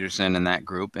Doug Peterson and that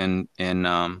group in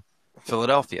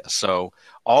Philadelphia. So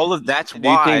all of that's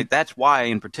why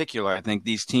in particular I think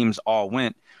these teams all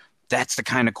went. That's the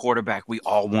kind of quarterback we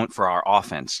all want for our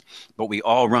offense, but we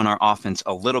all run our offense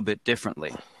a little bit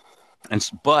differently.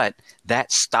 But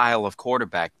that style of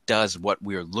quarterback does what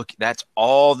we're looking. That's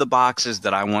all the boxes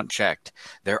that I want checked.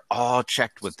 They're all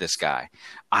checked with this guy.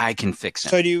 I can fix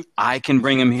him. I can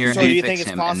bring him here and fix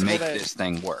him and make this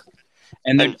thing work.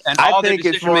 And all their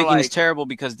decision making is terrible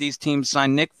because these teams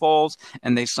signed Nick Foles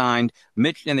and they signed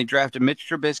Mitch and they drafted Mitch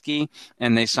Trubisky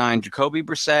and they signed Jacoby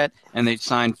Brissett and they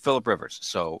signed Phillip Rivers.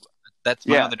 So that's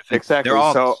my other defense. Exactly. They're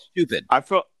all stupid. I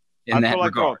feel like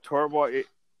regard. Terrible.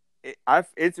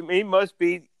 It must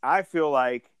be. I feel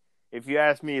like if you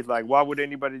ask me, like, why would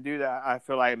anybody do that? I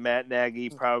feel like Matt Nagy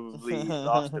probably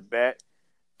lost a bet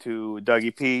to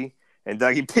Dougie P. And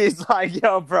Dougie P's like,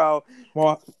 yo, bro,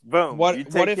 boom. What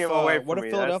if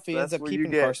Philadelphia ends up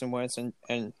keeping Carson Wentz and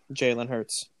Jalen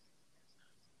Hurts?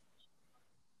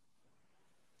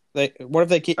 What if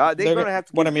they keep? They're going to have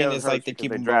to. What I mean is, like, they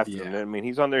keep him. I mean,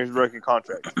 he's under his rookie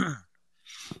contract.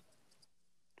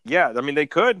 Yeah, I mean they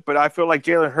could, but I feel like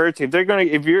Jalen Hurts. If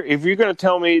you're gonna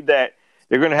tell me that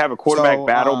they're gonna have a quarterback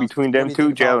battle between them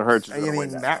two, Jalen Hurts is gonna win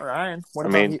that. Matt Ryan.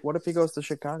 What if he goes to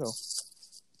Chicago?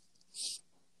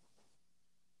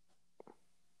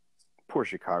 Poor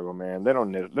Chicago, man. They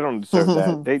don't deserve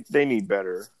that. They need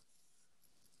better.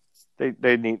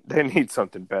 They need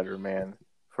something better, man.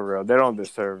 For real, they don't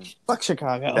deserve fuck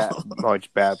Chicago that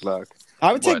much bad luck.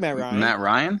 I would take Matt Ryan. Matt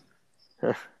Ryan?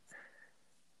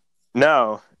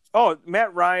 No. Oh,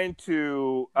 Matt Ryan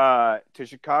to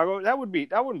Chicago. That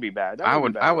wouldn't be bad. I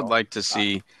would like to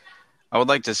see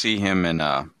him in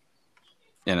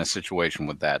a situation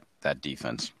with that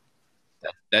defense.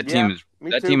 That team is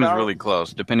really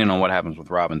close, depending on what happens with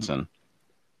Robinson.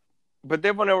 But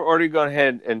they've already gone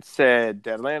ahead and said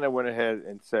that Atlanta went ahead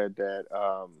and said that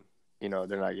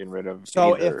they're not getting rid of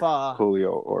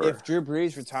Julio or if Drew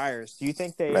Brees retires, do you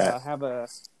think they have a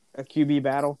QB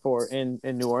battle in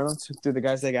New Orleans through the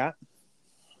guys they got?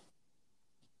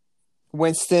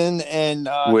 Winston and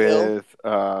with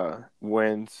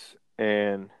Wentz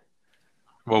and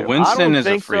Winston is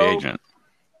a free agent,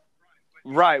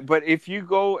 right? But if you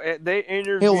go, they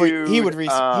interviewed. He would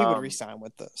resign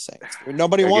with the Saints.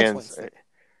 Nobody wants Winston.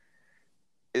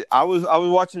 I was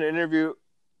watching an interview.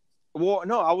 Well,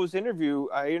 no, I was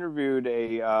interviewed. I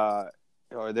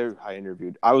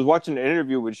was watching an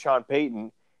interview with Sean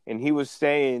Payton. And he was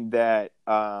saying that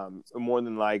more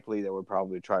than likely they would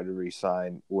probably try to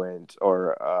re-sign Wentz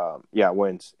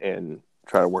Wentz and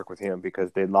try to work with him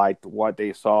because they liked what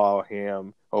they saw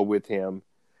with him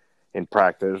in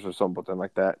practice or something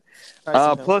like that.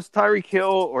 Plus Tyson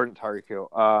Hill.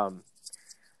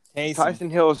 Tyson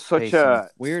Hill is such a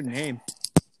weird name.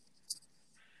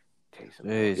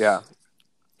 Taysom. Yeah,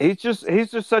 he's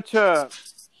just such a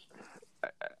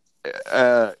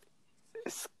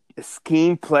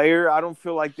scheme player. I don't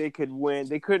feel like they could win.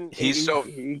 They couldn't. He's so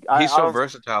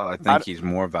versatile. I think he's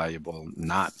more valuable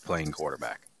not playing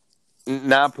quarterback.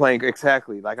 Not playing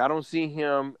exactly. Like I don't see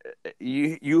him.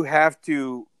 You have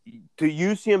to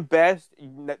use him best.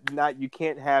 You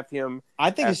can't have him.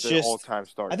 I think it's just all-time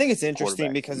starter. I think it's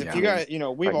interesting because if you got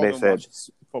we've all been watching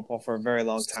football for a very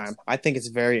long time. I think it's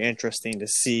very interesting to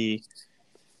see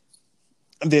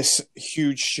this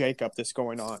huge shakeup that's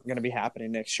going to be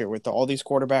happening next year with all these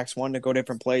quarterbacks wanting to go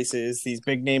different places, these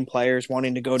big name players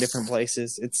wanting to go different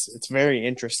places. It's very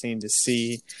interesting to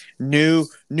see new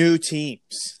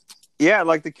teams. Yeah,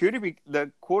 like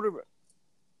the quarterback.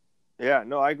 Yeah,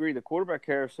 no, I agree. The quarterback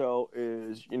carousel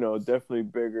is, definitely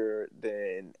bigger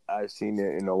than I've seen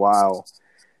it in a while.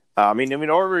 It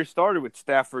already started with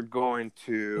Stafford going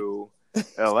to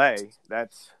L.A.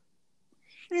 That's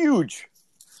huge,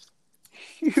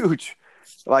 huge.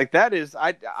 Like that is,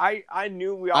 I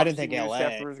knew I didn't think knew LA.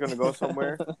 Stafford was going to go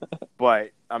somewhere,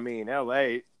 but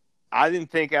L.A. I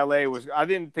didn't think L.A. was. I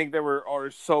didn't think they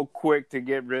are so quick to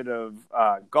get rid of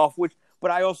Goff, but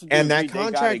I also do and agree that they got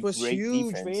contract a was great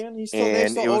huge, defense. man. They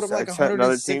still owed him like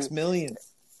 $106 million.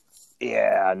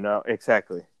 Yeah, no,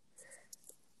 exactly.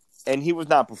 And he was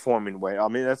not performing well.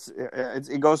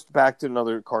 It goes back to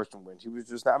another Carson Wentz. He was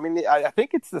just not. I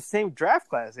think it's the same draft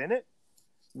class, isn't it?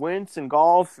 Wentz and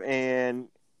Golf and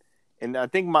I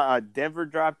think my Denver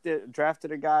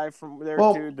drafted a guy from there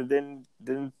too that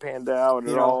didn't pan out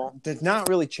at all. Did not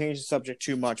really change the subject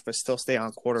too much, but still stay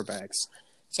on quarterbacks.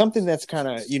 Something that's kind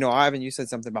of, Ivan, you said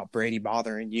something about Brady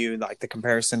bothering you, like the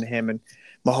comparison to him and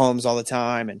Mahomes all the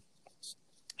time. And,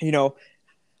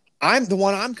 I'm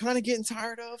kind of getting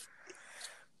tired of.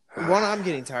 The one I'm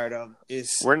getting tired of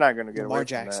is we're not going to get Lamar away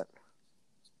Jackson. from that.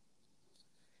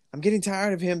 I'm getting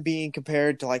tired of him being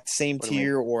compared to like the same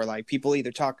tier or like people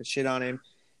either talking shit on him,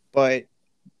 but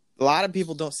a lot of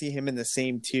people don't see him in the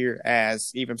same tier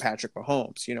as even Patrick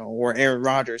Mahomes, or Aaron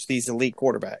Rodgers, these elite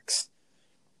quarterbacks.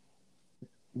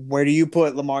 Where do you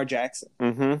put Lamar Jackson?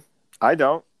 Mm-hmm. I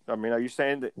don't. Are you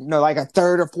saying that? Like a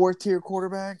third or fourth tier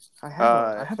quarterback? I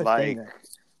have a thing there.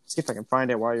 See if I can find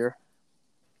it while you're.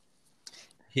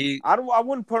 I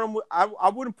wouldn't put him. I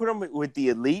wouldn't put him with the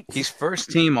elite. He's first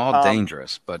team all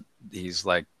dangerous, but he's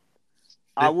like.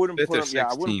 I wouldn't put him. Yeah,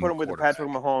 I wouldn't put him with the Patrick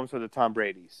Mahomes or the Tom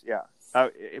Brady's. Yeah,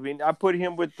 I put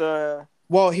him with the.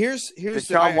 Well, here's the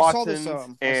Sean Watson. I saw this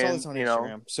on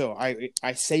Instagram, so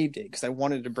I saved it because I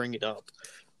wanted to bring it up.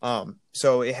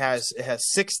 So it has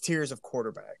 6 tiers of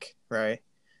quarterback, right?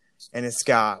 And it's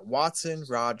got Watson,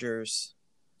 Rodgers,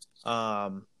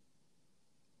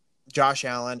 Josh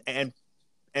Allen, and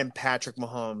Patrick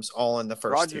Mahomes all in the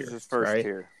first tier. Rodgers is first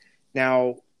tier.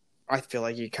 Now, I feel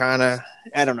like you kind of,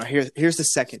 I don't know. Here's the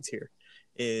second tier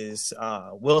is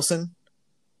Russell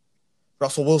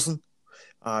Wilson,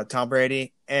 Tom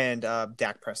Brady, and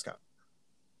Dak Prescott.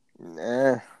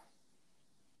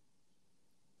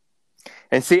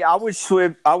 And see, I would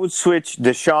switch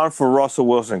Deshaun for Russell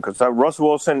Wilson because Russell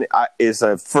Wilson is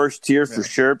a first tier for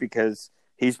sure because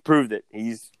he's proved it.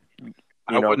 He's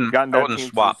I wouldn't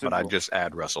swap, but I'd just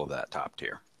add Russell to that top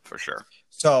tier for sure.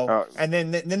 So and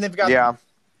then they've got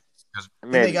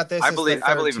they got this. I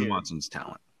believe in Watson's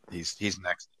talent. He's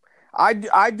next.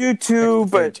 I do too,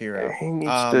 but he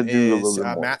needs to do a little bit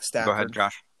more. Matt Stafford. Go ahead,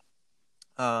 Josh.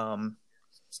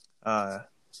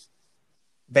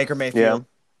 Baker Mayfield. Yeah.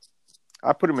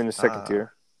 I put him in the second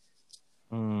tier.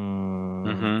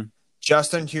 Mm-hmm.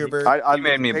 Justin Herbert. I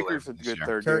made me Baker's a good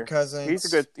third tier. Kirk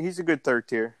Cousins. He's a good third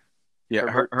tier.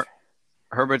 Yeah,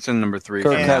 Herbert's in number 3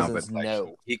 Kirk for Cousins, now, but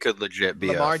no. he could legit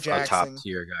be a top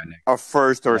tier guy next. A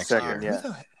first or next second, year.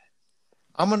 yeah.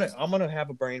 I'm gonna have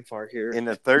a brain fart here. In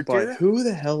the third tier? But who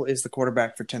the hell is the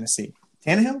quarterback for Tennessee?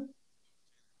 Tannehill?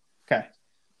 Okay.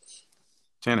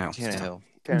 Tannehill.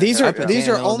 These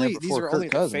are only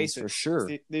their faces for sure.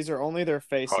 These are only their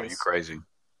faces. Oh, you crazy?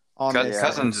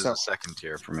 Cousins is a second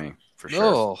tier for me, for sure.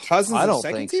 Oh, Cousins I is don't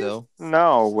second think tier? so.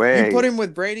 No way. You put him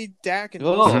with Brady, Dak, and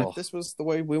Oh. this was the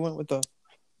way we went with the.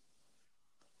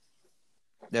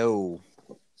 No.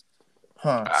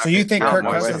 Huh. So you think Kirk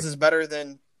Cousins is better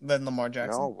than Lamar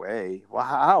Jackson? No way.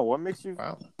 Wow. What makes you?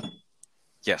 Wow.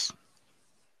 Yes.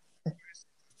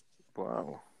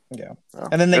 Wow. Yeah. Well,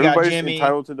 And then they got everybody's Jimmy,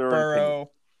 entitled to their own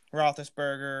Burrow,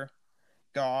 Roethlisberger,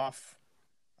 Goff,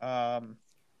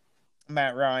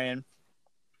 Matt Ryan.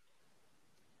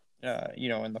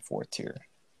 In the fourth tier.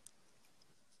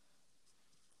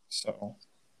 So,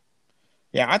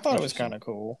 yeah, I thought it was kind of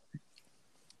cool.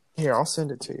 Here, I'll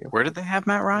send it to you. Where did they have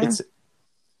Matt Ryan?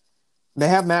 They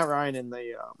have Matt Ryan in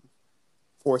the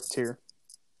fourth tier.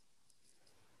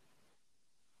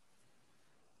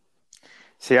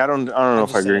 See, I don't know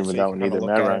if I agree with that one either.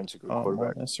 Matt Ryan's a good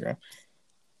quarterback. Instagram.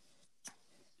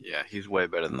 Yeah, he's way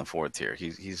better than the fourth tier.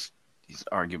 He's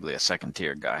arguably a second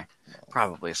tier guy,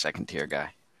 probably a second tier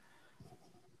guy.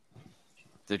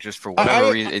 They're just for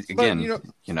whatever reason.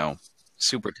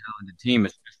 Super talented team.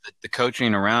 It's just the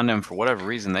coaching around them for whatever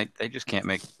reason they just can't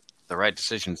make the right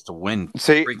decisions to win.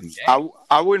 See, freaking games.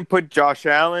 I wouldn't put Josh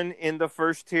Allen in the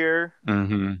first tier,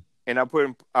 mm-hmm. and I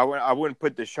wouldn't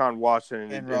put Deshaun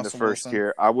Watson in the first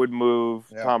tier. I would move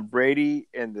Tom Brady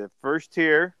in the first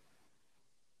tier,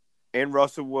 and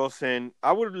Russell Wilson.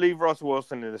 I would leave Russell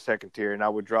Wilson in the second tier, and I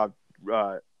would drop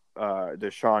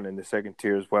Deshaun in the second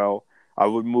tier as well. I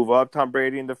would move up Tom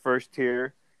Brady in the first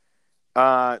tier.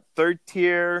 Third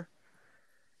tier.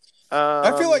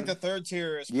 I feel like the third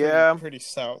tier is pretty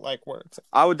stout. Like where it's.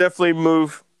 I would definitely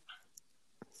move.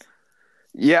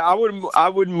 Yeah, I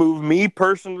would move me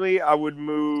personally. I would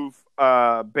move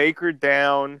Baker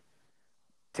down,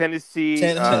 Tennessee,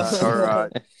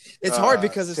 it's hard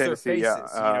because it's Tennessee, their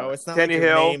faces. It's not like Tannehill,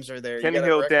 their names are there. You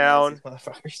Tannehill down.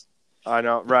 I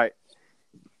know, right?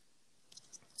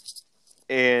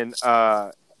 And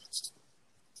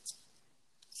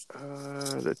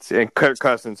let's see. And Kirk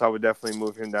Cousins, I would definitely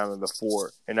move him down to the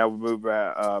 4, and I would move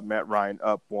Matt Ryan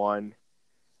up 1.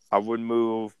 I would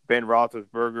move Ben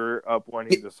Roethlisberger up 1.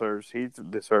 He deserves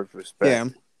respect. Yeah,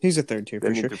 he's a third tier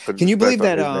for sure. Can you believe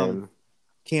that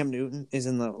Cam Newton is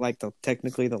in the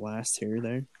technically the last tier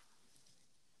there?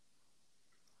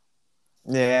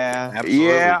 Yeah, absolutely.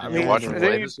 Yeah, I mean, watch him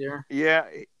play this year. Yeah,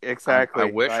 exactly. I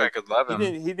wish I could love him.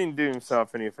 He didn't do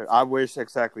himself any favor. I wish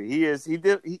exactly. He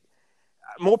did.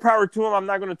 More power to him. I'm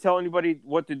not going to tell anybody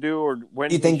what to do or when.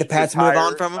 You think the Pats move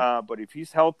on from him? But if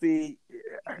he's healthy,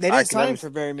 they didn't sign him for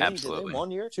very many. Absolutely,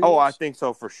 1 year, 2 years? Oh, I think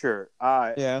so for sure.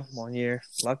 Yeah, 1 year.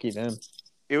 Lucky them.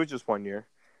 It was just 1 year.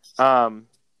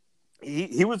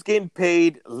 He was getting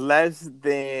paid less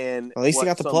than at least he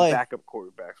got to play. Backup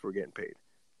quarterbacks were getting paid.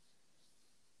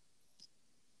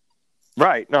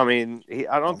 Right. No, I mean,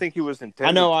 I don't think he was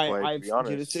intended to play, to be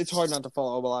honest. It's hard not to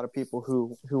follow a lot of people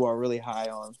who are really high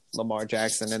on Lamar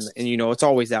Jackson, and it's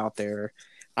always out there.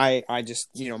 I just,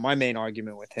 my main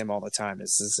argument with him all the time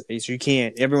is you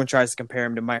can't. Everyone tries to compare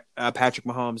him to Patrick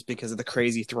Mahomes because of the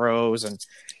crazy throws, and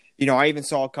I even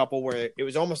saw a couple where it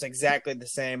was almost exactly the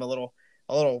same. A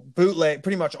little bootleg,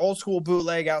 pretty much old school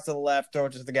bootleg out to the left, throw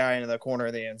it to the guy into the corner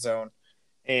of the end zone,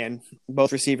 and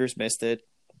both receivers missed it.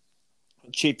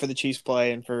 Cheap for the Chiefs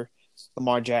play and for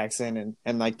Lamar Jackson,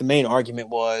 and like the main argument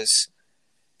was,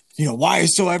 why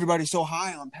is everybody so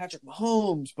high on Patrick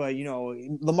Mahomes, but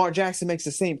Lamar Jackson makes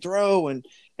the same throw, and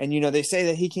they say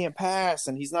that he can't pass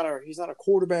and he's not a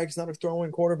quarterback, he's not a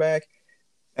throwing quarterback,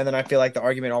 and then I feel like the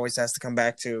argument always has to come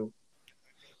back to.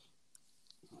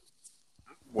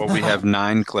 Well, we have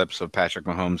 9 clips of Patrick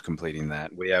Mahomes completing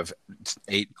that. We have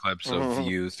 8 clips of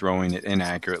you throwing it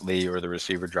inaccurately or the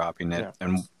receiver dropping it,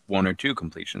 and 1 or 2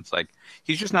 completions. Like,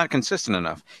 he's just not consistent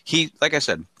enough. He, like I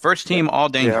said, first team all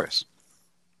dangerous.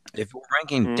 Yep. If we're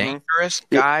ranking dangerous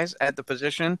guys at the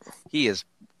position, he is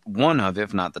one of,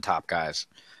 if not the top guys.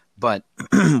 But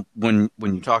when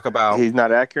you talk about, he's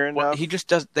not accurate enough. He just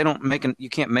does. They don't make. You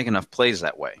can't make enough plays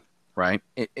that way, right?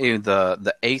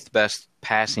 The 8th best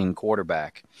passing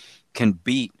quarterback can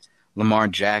beat Lamar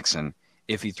Jackson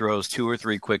if he throws 2 or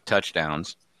 3 quick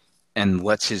touchdowns and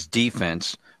lets his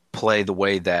defense play the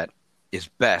way that is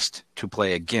best to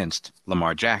play against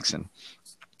Lamar Jackson.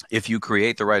 If you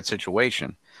create the right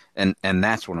situation, and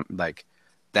that's what I'm like,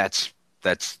 that's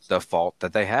the fault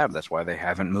that they have. That's why they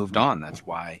haven't moved on. That's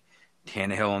why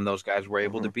Tannehill and those guys were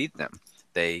able to beat them.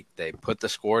 They put the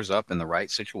scores up in the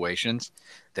right situations.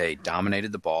 They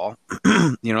dominated the ball.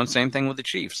 Same thing with the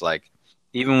Chiefs. Like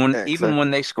even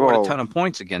when they scored a ton of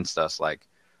points against us, like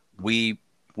we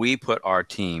put our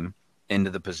team into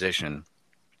the position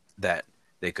that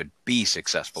they could be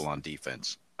successful on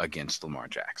defense against Lamar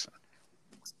Jackson.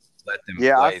 Let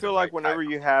them I feel like whenever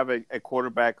you have a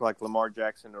quarterback like Lamar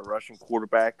Jackson, a Russian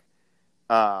quarterback,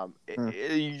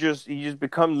 you just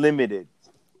become limited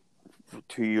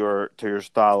to your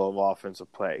style of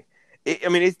offensive play.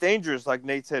 It's dangerous. Like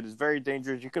Nate said, it's very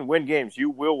dangerous. You can win games. You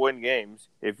will win games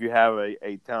if you have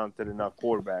a talented enough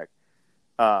quarterback.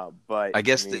 But I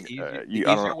guess the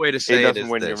easier way to say it is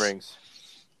win this. Rings.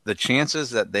 The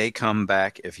chances that they come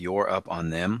back if you're up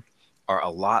on them are a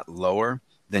lot lower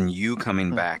than you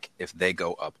coming back if they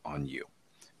go up on you,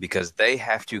 because they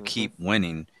have to keep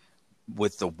winning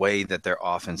with the way that their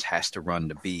offense has to run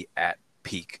to be at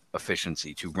peak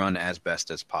efficiency, to run as best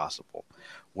as possible.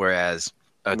 Whereas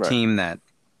a team that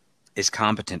is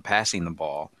competent passing the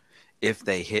ball, if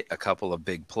they hit a couple of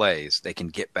big plays, they can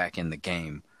get back in the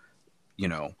game,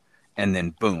 and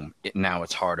then boom, now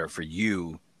it's harder for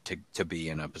you to be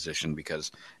in a position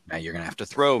because now you're going to have to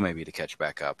throw maybe to catch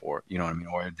back up, or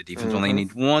or the defense only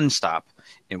needs 1 stop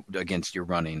against your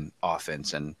running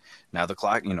offense, and now the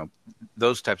clock,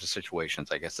 those types of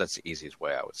situations. I guess that's the easiest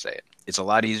way I would say it. It's a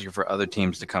lot easier for other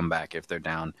teams to come back if they're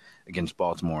down against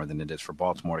Baltimore than it is for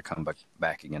Baltimore to come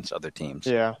back against other teams.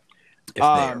 Yeah, if they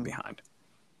are behind.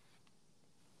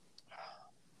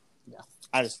 Yeah,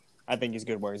 I think he's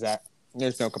good where he's at.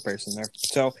 There's no comparison there.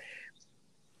 So.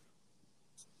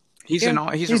 He's a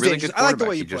really good quarterback. I like the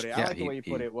way you put it. I like the way you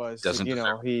put it. Was doesn't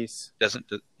deserve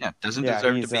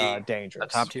to be dangerous. a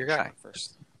top tier guy.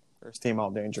 First. First team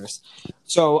all dangerous.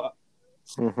 So,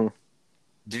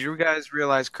 did you guys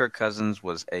realize Kirk Cousins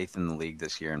was 8th in the league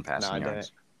this year in passing yards?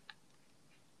 Didn't.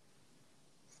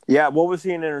 Yeah, what was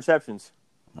he in interceptions?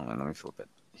 Hold on, let me flip it.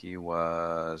 He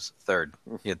was 3rd.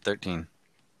 He had 13.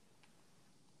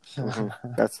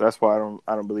 That's why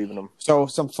I don't believe in him. So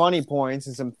some funny points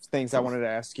and some things I wanted to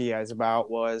ask you guys about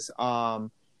was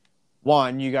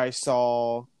one, you guys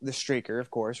saw the streaker, of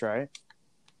course, right?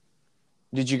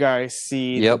 Did you guys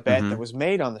see the bet that was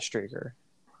made on the streaker?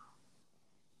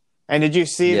 And did you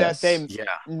see that they? Yeah.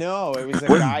 No, it was a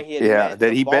guy he had met.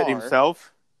 That he bet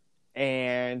himself.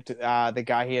 And the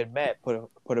guy he had met put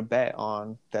a bet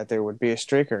on that there would be a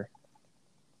streaker.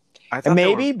 From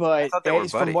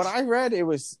what I read, it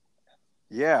was.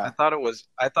 Yeah, I thought it was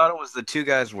the two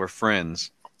guys were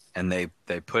friends, and they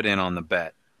put in on the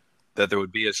bet that there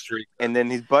would be a streak. And then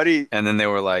his buddy. And then they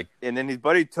were like. And then his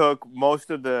buddy took most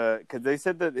of because they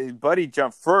said that his buddy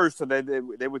jumped first, so that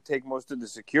they would take most of the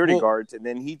security guards, and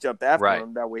then he jumped after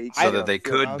him. That way, so that they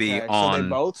could be on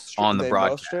the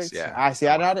broadcast. Yeah, I see.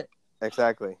 I got it.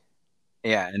 Exactly.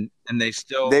 Yeah, and they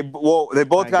still they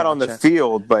both got on the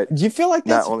field, but do you feel like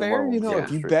that's fair?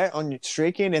 If you bet on your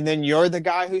streaking and then you're the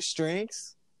guy who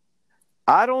streaks.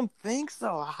 I don't think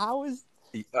so. How is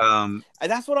and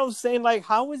that's what I was saying. Like,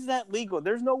 how is that legal?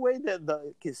 There's no way that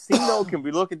the casino can be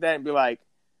look at that and be like,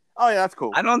 "Oh yeah, that's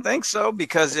cool." I don't think so,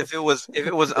 because if it was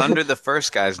under the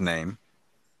first guy's name,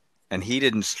 and he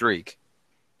didn't streak,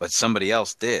 but somebody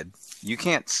else did, you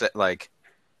can't say like,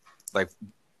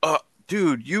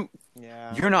 dude, you're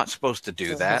not supposed to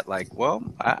do that. Like, well,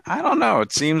 I don't know.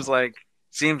 It seems like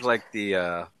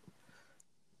the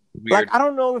weird I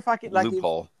don't know if I could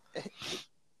loophole.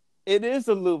 It is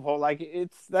a loophole. Like,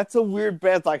 that's a weird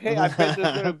bet. Like, hey, I bet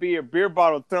there's gonna be a beer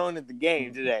bottle thrown at the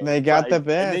game today. They got the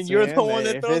bet, and then you're the one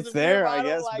that throws if it's there. I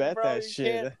guess bet bro, that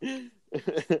shit.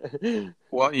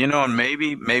 Well, and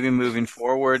maybe moving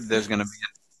forward, there's gonna be.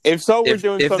 If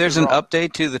there's an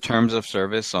update to the terms of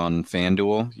service on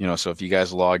FanDuel, so if you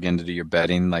guys log in to do your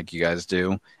betting like you guys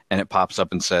do, and it pops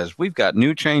up and says, we've got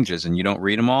new changes, and you don't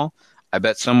read them all, I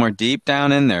bet somewhere deep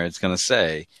down in there it's going to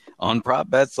say, on prop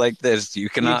bets like this, you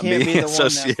cannot be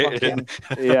associated.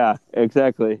 Yeah,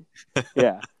 exactly.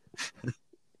 Yeah.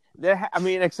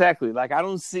 Exactly. Like, I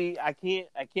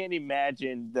can't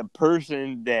imagine the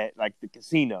person that, like, the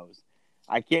casinos,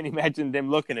 I can't imagine them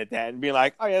looking at that and being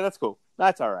like, oh yeah, that's cool.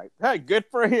 That's all right. Hey, good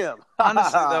for him.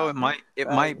 Honestly, though, it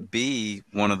might be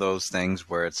one of those things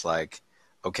where it's like,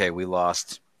 okay, we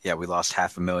lost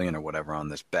 $500,000 or whatever on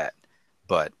this bet,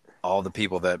 but all the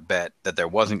people that bet that there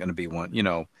wasn't going to be one,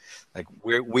 like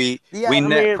we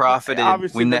net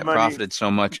profited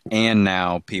so much, and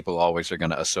now people always are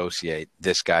going to associate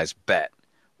this guy's bet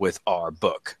with our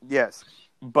book. Yes,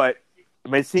 but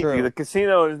see, the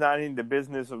casino is not in the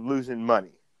business of losing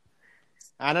money.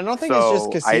 And I don't think it's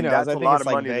just casinos. I think it's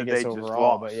like Vegas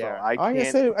overall. But yeah, I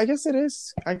guess it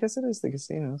is. I guess it is the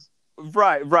casinos.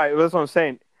 Right. That's what I'm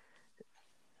saying.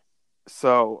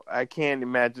 So I can't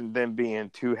imagine them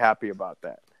being too happy about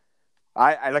that.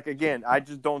 I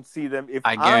just don't see them.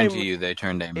 I guarantee you, they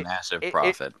turned a massive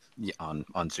profit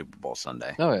on Super Bowl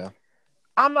Sunday. Oh yeah.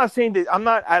 I'm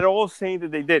not at all saying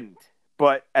that they didn't,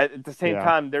 but at the same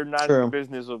time, they're not in the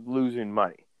business of losing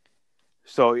money.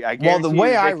 So I guess the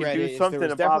way I read it is there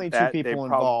was definitely two people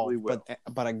involved,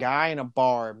 but a guy in a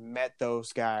bar met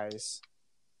those guys,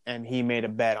 and he made a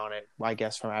bet on it. I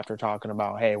guess from after talking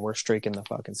about, hey, we're streaking the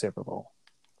fucking Super Bowl.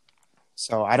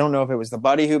 So I don't know if it was the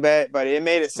buddy who bet, but it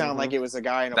made it sound like it was a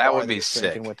guy in a bar would be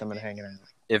sick with them and hanging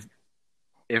out.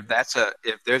 If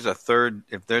there's a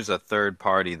third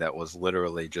party that was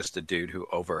literally just a dude who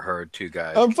overheard two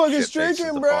guys. I'm fucking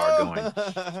streaking, bro.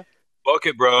 Going, book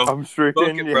it, bro. I'm streaking,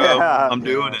 book it, bro. Yeah. I'm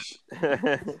doing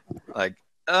it. Like,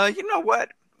 you know what?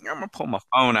 I'm gonna pull my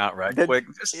phone out quick.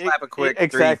 Just slap a quick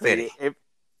exactly. 350.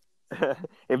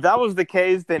 If that was the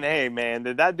case, then hey, man,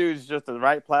 that dude's just at the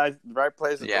right place at the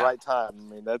right time. I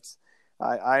mean,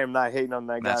 I am not hating on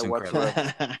that guy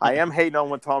whatsoever. I am hating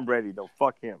on Tom Brady though.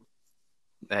 Fuck him.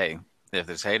 Hey, if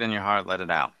there's hate in your heart, let it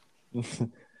out.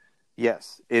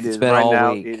 Yes, it is. Right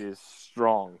now, it is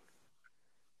strong.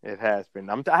 It has been.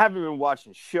 I haven't been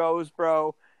watching shows,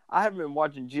 bro. I haven't been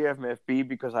watching GFMFB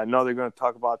because I know they're going to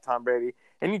talk about Tom Brady.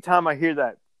 Anytime I hear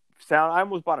that sound, I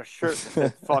almost bought a shirt that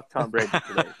said "Fuck Tom Brady"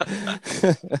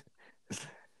 today.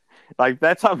 Like,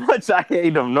 that's how much I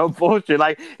hate him. No bullshit.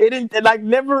 Like, it didn't. Like,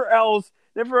 never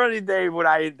any day would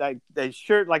I like a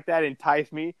shirt like that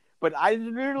entice me. But I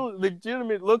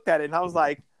legitimately looked at it and I was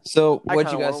like, "So,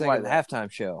 what'd you guys think of the halftime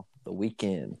show? The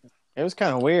Weeknd? It was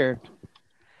kind of weird."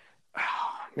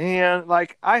 Man,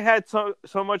 like, I had so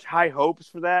much high hopes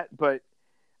for that, but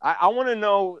I want to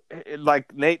know,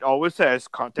 like Nate always says,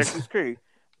 context is key.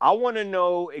 I want to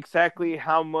know exactly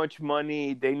how much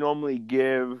money they normally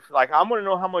give. Like, I want to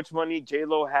know how much money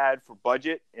J-Lo had for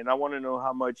budget, and I want to know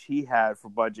how much he had for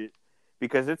budget,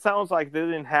 because it sounds like they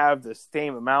didn't have the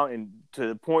same amount, and to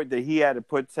the point that he had to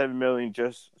put $7 million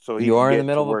just so he You could are in get the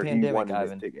middle to of where a he pandemic, wanted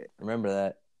his Ivan. ticket. Remember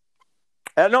that.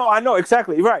 No, I know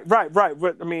exactly. Right.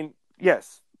 But I mean,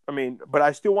 yes. I mean, but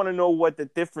I still want to know what the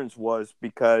difference was,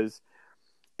 because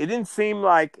it didn't seem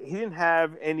like he didn't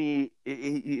have any.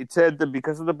 It said that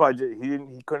because of the budget,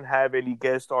 he couldn't have any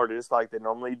guest artists like they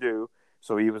normally do.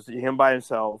 So he was him by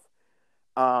himself.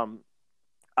 I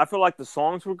feel like the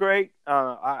songs were great.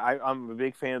 I'm a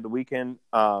big fan of The Weeknd.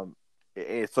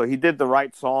 So he did the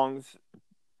right songs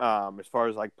as far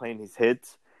as like playing his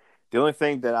hits. The only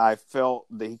thing that I felt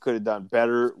that he could have done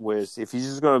better was, if he's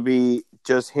just going to be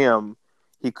just him,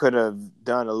 he could have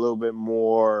done a little bit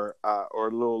more or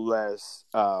a little less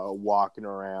walking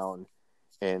around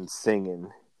and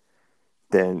singing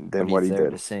than what he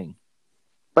did. To sing.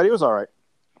 But he was all right.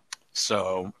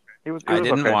 So He was I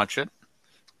didn't okay. watch it,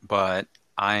 but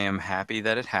I am happy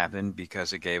that it happened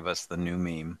because it gave us the new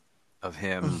meme of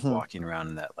him walking around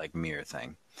in that like mirror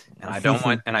thing. And I don't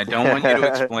want you to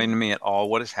explain to me at all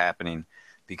what is happening,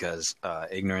 because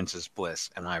ignorance is bliss,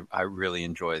 and I really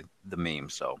enjoy the meme.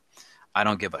 So I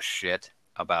don't give a shit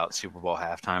about Super Bowl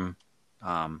halftime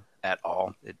at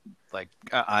all.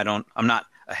 I'm not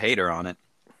a hater on it.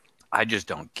 I just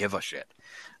don't give a shit.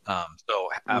 So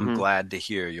I'm glad to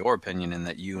hear your opinion and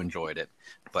that you enjoyed it.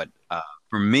 But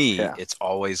for me, it's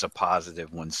always a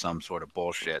positive when some sort of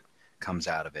bullshit comes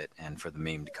out of it, and for the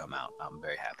meme to come out, I'm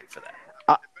very happy for that.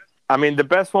 I mean, the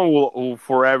best one will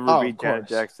forever be Janet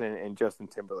Jackson and Justin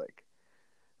Timberlake.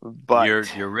 But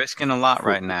you're risking a lot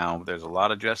right now. There's a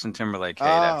lot of Justin Timberlake hate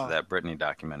after that Britney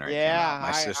documentary came out.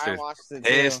 My sister's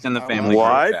pissed in the family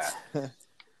group chat.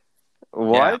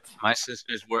 What? Yeah, my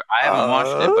sisters were. I haven't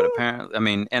watched it, but apparently, I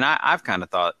mean, and I've kind of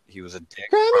thought he was a dick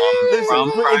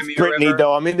from it's Britney,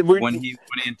 though. I mean, when he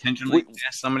intentionally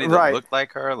asked somebody that looked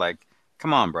like her, like,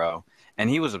 come on, bro. And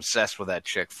he was obsessed with that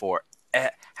chick for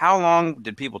how long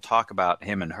did people talk about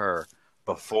him and her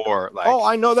before? Like, oh,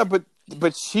 I know that,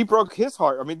 but she broke his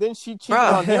heart. I mean, then she cheated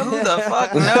on him. Who the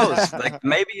fuck knows? Like,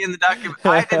 maybe in the document,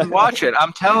 I didn't watch it.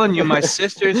 I'm telling you, my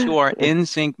sisters who are in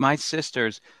sync, my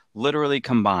sisters literally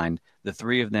combined, the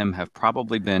three of them have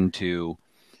probably been to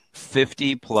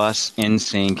 50 plus in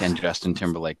sync and Justin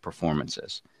Timberlake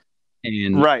performances.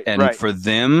 And for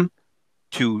them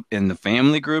to, in the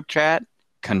family group chat,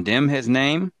 condemn his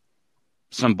name,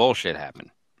 some bullshit happened.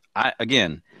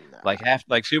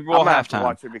 Like Super Bowl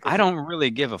halftime, I don't really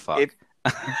give a fuck.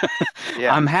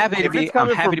 I'm happy to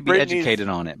be educated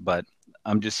on it, but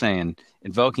I'm just saying,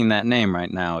 invoking that name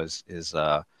right now is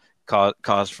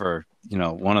cause for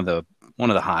one of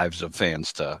the hives of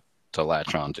fans to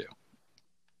latch onto.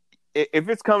 If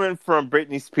it's coming from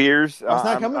Britney Spears, it's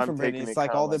not coming from Britney. It's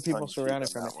like all the people surrounding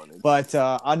from it. But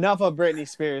enough of Britney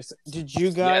Spears. Did you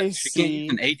guys see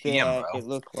an ATM, that bro. It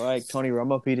looked like Tony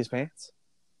Romo peed his pants?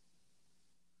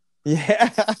 Yeah.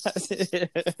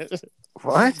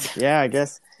 What? Yeah, I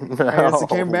guess. No, I guess it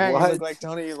came back. It looked like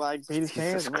Tony peed his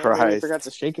pants. Jesus Maybe Christ. he forgot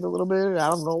to shake it a little bit. I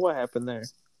don't know what happened there.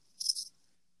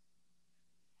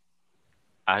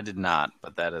 I did not,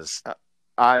 but that is.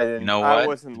 You know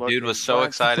what? The dude was so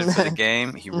excited for the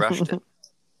game, he rushed it.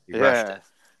 He rushed it.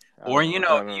 Or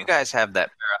you guys have that.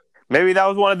 Maybe that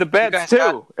was one of the bets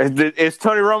too. Is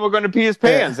Tony Romo going to pee his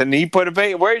pants? And he put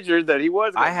a wager that he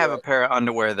was. I have a pair of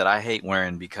underwear that I hate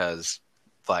wearing because,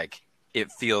 like,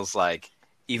 it feels like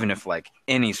even if like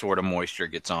any sort of moisture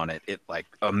gets on it, it like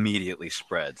immediately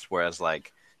spreads. Whereas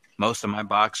like most of my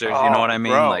boxers, you know what I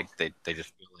mean? Bro. Like they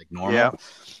just feel like normal. Yeah.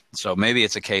 So maybe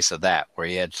it's a case of that where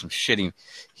he had some shitty.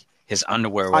 His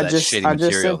underwear with shitty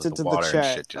material with the water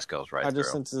and shit just goes right through. I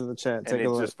just sent it to the chat. Take a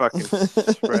look. Just fucking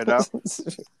spread out.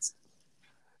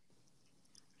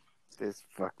 This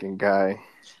fucking guy.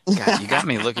 God, you got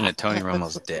me looking at Tony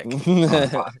Romo's dick.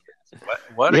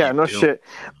 What yeah, no doing? Shit.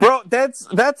 Bro, that's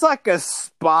like a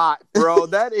spot, bro.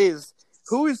 That is,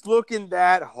 who is looking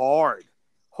that hard?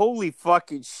 Holy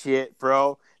fucking shit,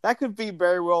 bro. That could be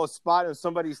very well a spot on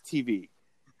somebody's TV.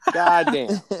 God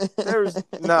damn.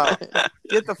 No.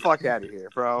 Get the fuck out of here,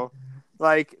 bro.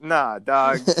 Like, nah,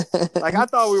 dog. Like, I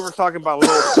thought we were talking about a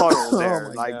little puddle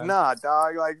there. Like, God. Nah,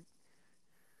 dog. Like,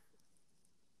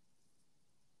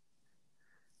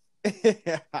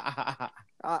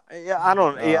 I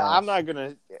don't. Yeah, I'm not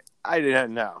gonna. I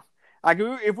didn't know. Like,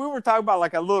 if we were talking about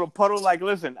like a little puddle, like,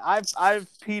 listen, I've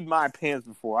peed my pants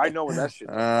before. I know what that shit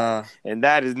is, and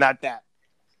that is not that.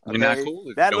 You're not cool if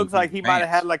you that don't looks pee like your he might have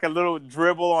had pants. like a little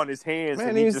dribble on his hands, Man,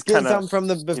 and he he was just getting kind of, something from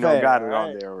the buffet. got it all on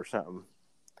right? there or something.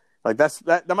 Like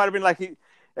that might have been like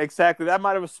exactly that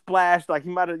might have splashed. Like he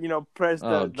might have pressed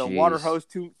Oh, the water jeez. hose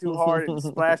too hard and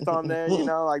splashed on there.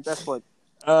 Like that's what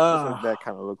that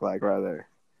kind of looked like right there.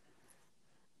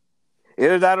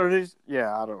 Either that or his,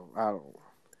 I don't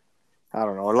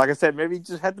know. Like I said, maybe he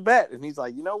just had the bet, and he's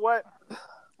like, you know what,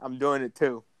 I'm doing it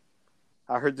too.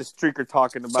 I heard the streaker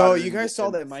talking about So it. you guys saw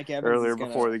that Mike Evans earlier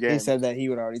before the game. He said that he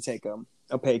would already take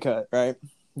a pay cut, right,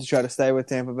 to try to stay with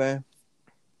Tampa Bay.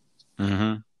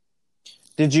 Mm-hmm.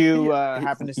 Did you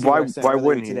happen to see why earlier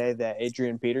wouldn't he? today that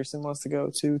Adrian Peterson wants to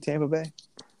go to Tampa Bay?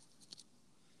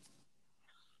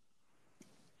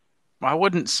 I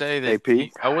wouldn't say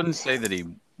that. I wouldn't say that he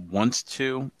wants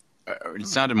to. It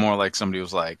sounded more like somebody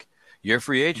was like, "You're a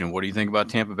free agent. What do you think about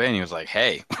Tampa Bay?" And he was like,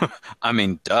 "Hey, I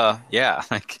mean, duh, yeah.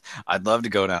 Like, I'd love to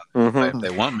go down if they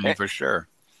want me for sure."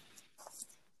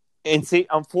 And see,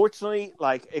 unfortunately,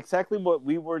 like exactly what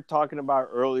we were talking about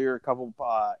earlier, a couple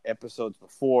episodes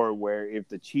before, where if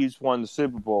the Chiefs won the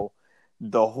Super Bowl,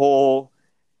 the whole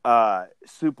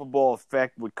Super Bowl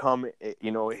effect would come,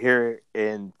 here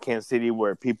in Kansas City,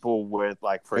 where people with,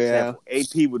 like, for example,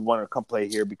 AP would want to come play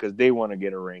here because they want to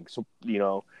get a ring. So, we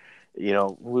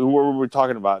were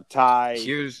talking about Ty.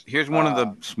 Here's one of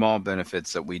the small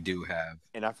benefits that we do have,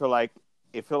 and I feel like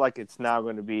it's now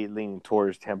going to be leaning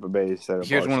towards Tampa Bay instead of.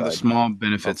 Here's one of the small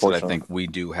benefits that I think we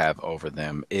do have over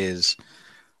them is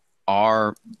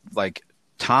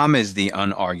Tom is the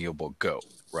unarguable GOAT,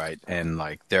 right? And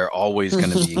like they're always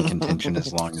going to be in contention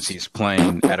as long as he's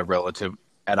playing at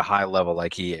a high level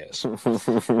like he is.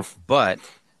 But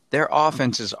their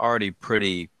offense is already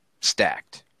pretty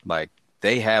stacked. Like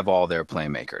they have all their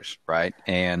playmakers, right?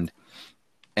 And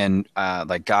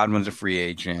like Godwin's a free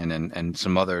agent and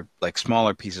some other like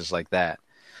smaller pieces like that.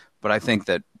 But I think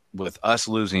that with us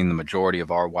losing the majority of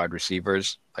our wide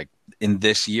receivers, like in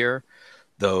this year,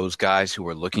 those guys who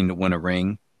are looking to win a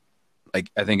ring, like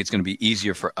I think it's going to be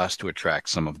easier for us to attract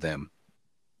some of them.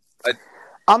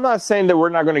 I'm not saying that we're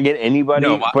not going to get anybody,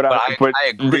 but I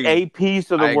agree. The APs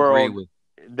of the world,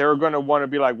 they're going to want to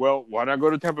be like, well, why not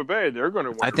go to Tampa Bay? They're going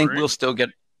to win. I think we'll still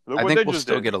get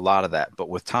a lot of that. But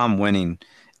with Tom winning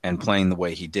and playing the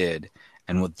way he did,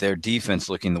 and with their defense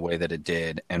looking the way that it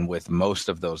did, and with most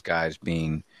of those guys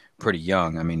being pretty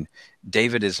young, I mean,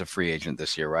 David is a free agent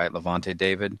this year, right? Levante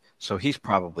David. So he's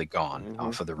probably gone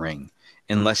off of the ring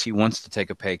unless he wants to take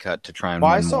a pay cut to try and win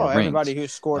more rings. I saw everybody who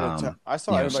scored I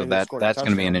saw everybody who scored that's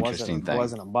going to be an interesting thing.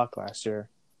 Wasn't a buck last year.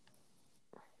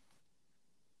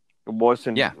 It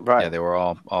wasn't. Yeah, right. Yeah, they were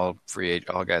all free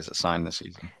agent, all guys that signed this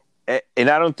season. And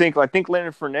I think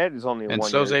Leonard Fournette is only on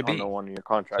a 1 year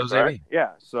contract. So's right? AB. Yeah.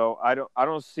 So I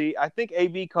don't see. I think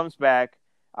AB comes back.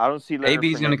 I don't see Leonard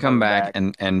AB's going to come back,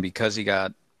 and because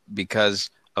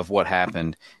of what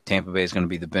happened, Tampa Bay is going to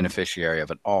be the beneficiary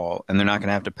of it all, and they're not going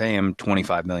to have to pay him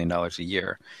 $25 million a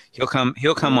year. He'll come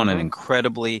on an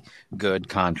incredibly good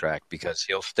contract because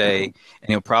he'll stay and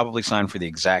he'll probably sign for the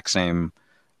exact same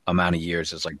amount of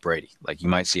years as like Brady. Like you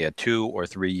might see a 2 or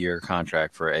 3 year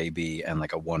contract for AB and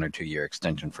like a 1 or 2 year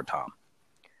extension for Tom.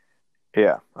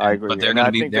 Yeah, I agree. But they're going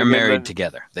to be married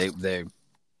together. They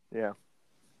yeah.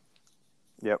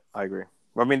 Yep, I agree.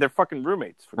 I mean, they're fucking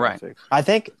roommates for right. sakes. I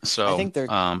think so. I think they're.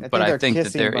 But I think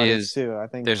that there is. Too. I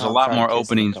think there's a lot more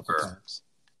openings for. Times.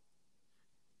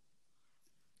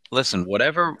 Listen,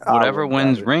 whatever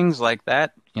wins rings like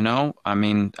that, I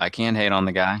mean, I can't hate on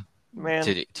the guy. Man,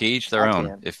 to each their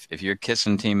own. If you're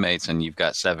kissing teammates and you've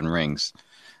got 7 rings,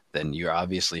 then you're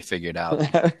obviously figured out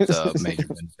the major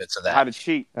benefits of that. How to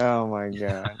cheat? Oh my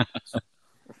god.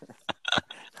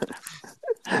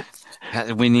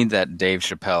 We need that Dave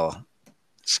Chappelle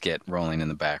skit rolling in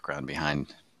the background behind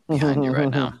you right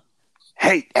now.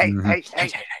 Hey.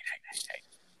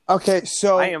 Okay,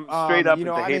 so I am straight up.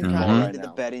 I've been kind of into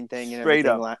the betting thing and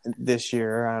everything this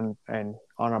year, and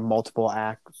on a multiple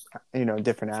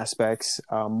different aspects.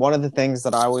 One of the things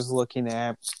that I was looking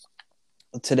at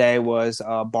today was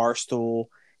Barstool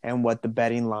and what the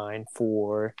betting line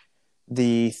for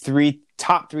the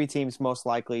top three teams most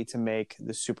likely to make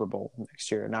the Super Bowl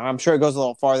next year. Now, I'm sure it goes a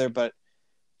little farther, but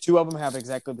 2 of them have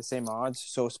exactly the same odds,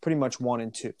 so it's pretty much 1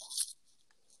 and 2.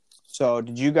 So,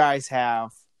 did you guys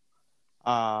have,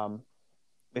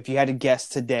 if you had to guess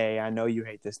today, I know you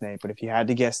hate this, Nate, but if you had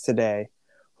to guess today,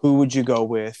 who would you go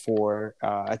with for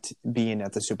being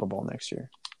at the Super Bowl next year?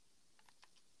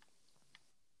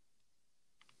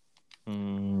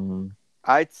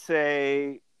 I'd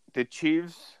say the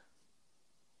Chiefs.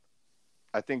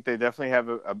 I think they definitely have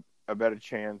a better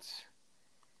chance.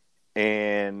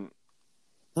 And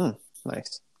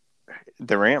nice.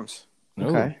 The Rams.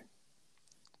 Okay.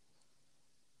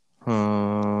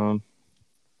 I'm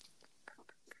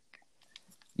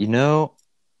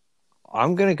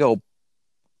gonna go.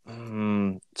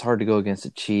 It's hard to go against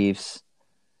the Chiefs.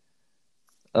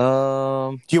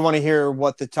 Do you want to hear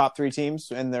what the top 3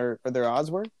 teams and their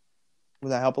odds were? Would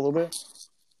that help a little bit?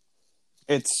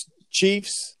 It's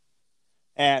Chiefs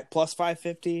at plus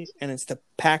 550, and it's the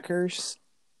Packers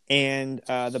and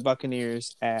the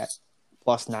Buccaneers at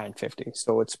plus 950.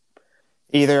 So it's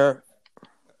either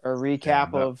a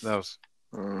recap that was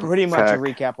pretty much a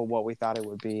recap of what we thought it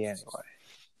would be anyway.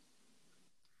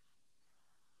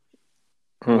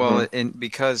 Well, and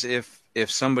because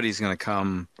if somebody's going to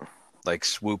come like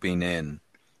swooping in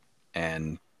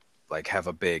and like have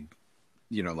a big,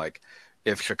 like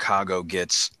if Chicago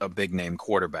gets a big name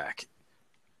quarterback,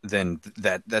 then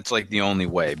that's like the only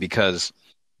way, because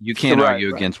you can't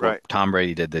argue against what Tom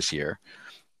Brady did this year.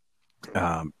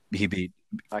 He beat.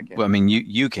 Well, I mean,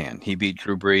 you can. He beat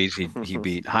Drew Brees. He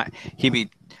beat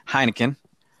Heineken.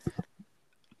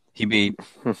 He beat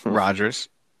Rodgers.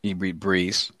 He beat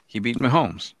Brees. He beat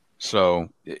Mahomes. So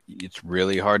it's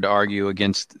really hard to argue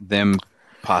against them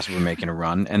possibly making a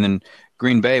run. And then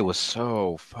Green Bay was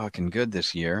so fucking good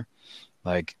this year.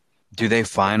 Like, do they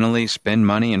finally spend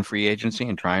money in free agency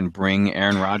and try and bring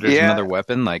Aaron Rodgers another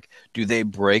weapon? Like, do they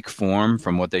break form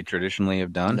from what they traditionally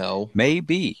have done? No.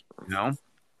 Maybe.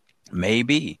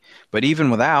 Maybe. But even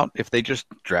without, if they just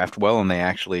draft well and they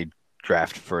actually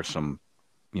draft for some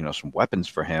weapons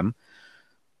for him,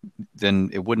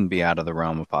 then it wouldn't be out of the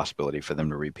realm of possibility for them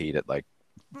to repeat at like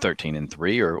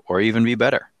 13-3 or even be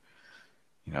better.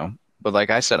 But like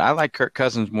I said, I like Kirk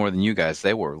Cousins more than you guys.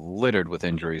 They were littered with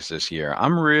injuries this year.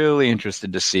 I'm really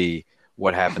interested to see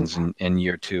what happens in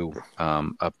year 2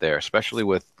 up there, especially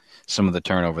with some of the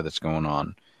turnover that's going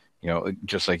on.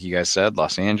 Just like you guys said,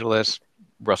 Los Angeles,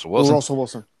 Russell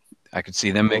Wilson. I could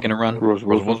see them making a run. Russell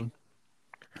Wilson.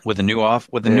 With a new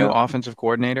offensive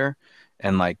coordinator,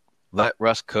 and like let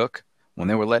Russ cook. When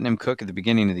they were letting him cook at the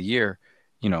beginning of the year,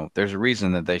 there's a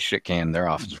reason that they shit-canned their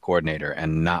offensive coordinator,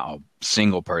 and not a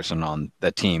single person on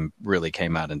that team really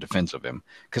came out in defense of him,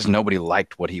 because nobody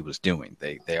liked what he was doing.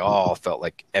 They all felt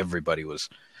like everybody was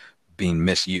being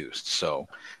misused. So,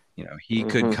 he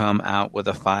could come out with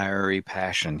a fiery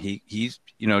passion. He's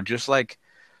just like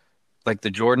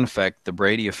the Jordan effect, the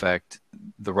Brady effect,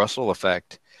 the Russell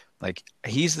effect. Like,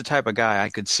 he's the type of guy I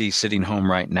could see sitting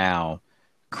home right now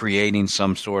creating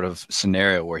some sort of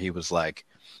scenario where he was like,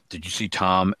 did you see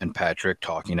Tom and Patrick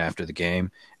talking after the game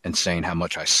and saying how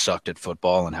much I sucked at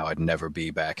football and how I'd never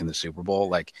be back in the Super Bowl?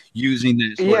 Like, using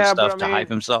this sort of stuff to hype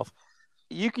himself.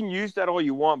 You can use that all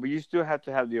you want, but you still have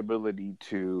to have the ability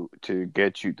to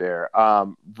get you there.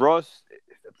 Russ,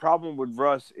 the problem with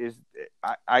Russ is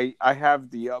I have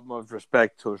the utmost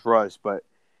respect towards Russ, but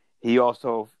he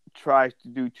also tries to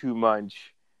do too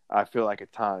much, I feel like,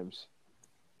 at times.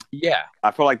 Yeah.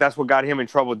 I feel like that's what got him in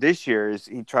trouble this year, is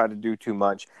he tried to do too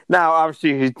much. Now,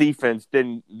 obviously, his defense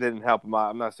didn't help him out.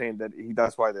 I'm not saying that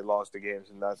that's why they lost the games,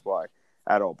 and that's why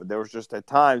at all. But there was just at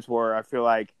times where I feel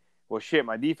like, well, shit,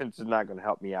 my defense is not going to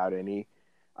help me out any.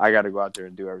 I got to go out there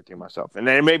and do everything myself. And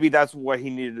then maybe that's what he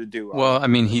needed to do. Well, I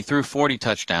mean, he threw 40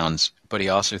 touchdowns, but he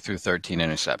also threw 13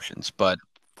 interceptions. But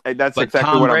that's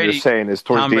exactly what I'm just saying, is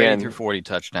towards Tom the Brady end. threw 40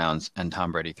 touchdowns, and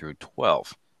Tom Brady threw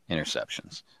 12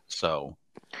 interceptions. So...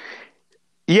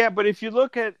 Yeah, but if you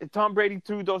look at Tom Brady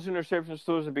threw those interceptions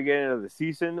towards the beginning of the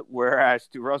season, whereas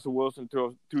Russell Wilson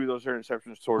threw those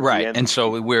interceptions towards the end. And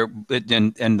so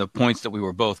and the points that we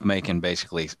were both making,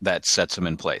 basically, that sets him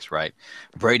in place, right?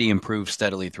 Brady improved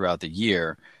steadily throughout the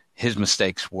year. His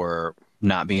mistakes were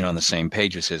not being on the same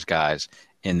page as his guys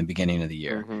in the beginning of the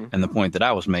year. Mm-hmm. And the point that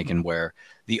I was making, where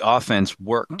the offense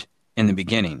worked in the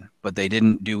beginning, but they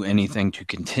didn't do anything to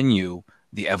continue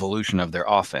the evolution of their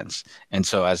offense. And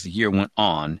so as the year went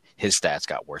on, his stats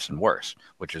got worse and worse,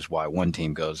 which is why one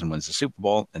team goes and wins the Super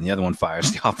Bowl and the other one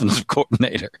fires the offensive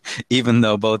coordinator, even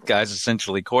though both guys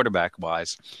essentially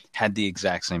quarterback-wise had the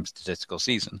exact same statistical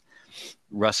season.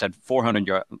 Russ had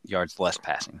 400 yards less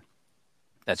passing.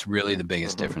 That's really the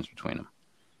biggest difference between them.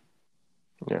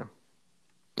 Yeah.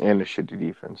 And a shitty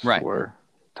defense for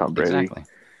Tom Brady. Exactly.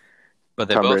 But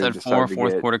they both had 4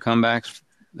 fourth-quarter comebacks,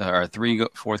 or 3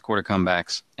 fourth-quarter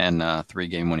comebacks, and 3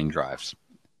 game-winning drives.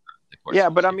 Yeah,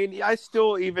 but I mean, I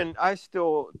still have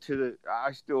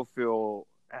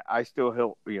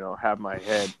my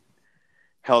head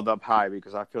held up high,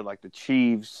 because I feel like the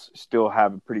Chiefs still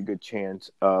have a pretty good chance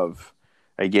of,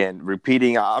 again,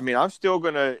 repeating. I mean, I still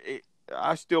will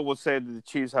say that the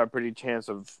Chiefs have a pretty chance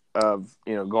of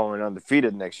going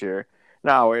undefeated next year.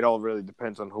 Now, it all really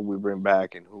depends on who we bring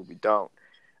back and who we don't.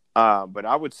 But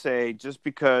I would say just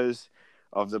because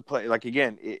of the play, like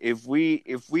again, if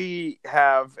we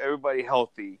have everybody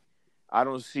healthy, I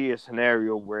don't see a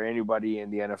scenario where anybody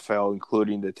in the NFL,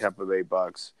 including the Tampa Bay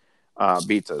Bucks,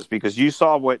 beats us. Because you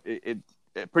saw what it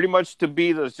pretty much to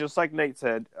beat us, just like Nate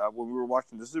said when we were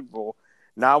watching the Super Bowl.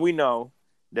 Now we know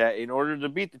that in order to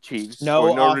beat the Chiefs, or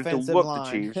in order to whoop the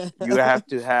Chiefs, you have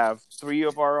to have 3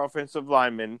 of our offensive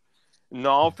linemen,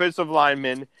 no offensive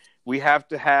linemen. We have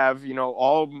to have,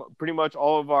 pretty much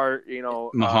all of our,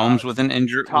 Mahomes with an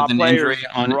injury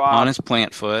on his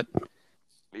plant foot.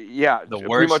 Yeah,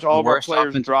 pretty much all of our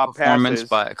players drop passes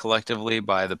collectively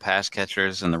by the pass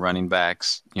catchers and the running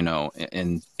backs,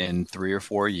 in 3 or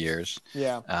 4 years.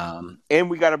 Yeah. And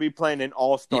we got to be playing an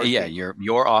all-star Yeah, team.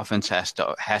 your offense has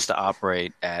to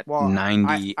operate at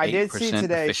 98% I did see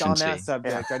today efficiency. on that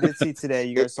subject. I did see today.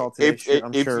 You guys saw today.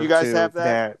 I'm sure you guys too, have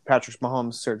that Patrick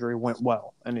Mahomes' surgery went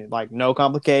well, and no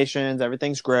complications.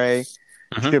 Everything's great.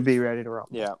 Mm-hmm. Should be ready to roll.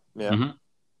 Yeah. Mm-hmm.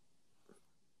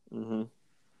 Mm-hmm.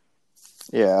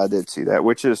 Yeah, I did see that,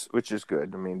 which is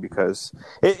good. I mean, because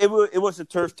it was a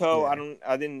turf toe. Yeah.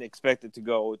 I didn't expect it to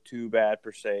go too bad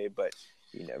per se, but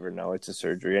you never know. It's a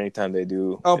surgery. Anytime they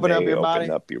do open up your body,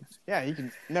 you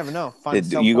can never know.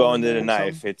 You go under the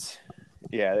knife.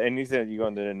 Anything you go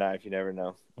under the knife, you never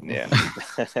know. Yeah.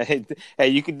 Hey,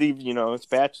 you could leave a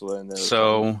spatula in there.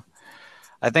 So,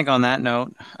 I think on that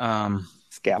note,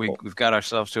 we've got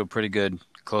ourselves to a pretty good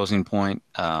closing point.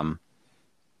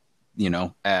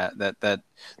 That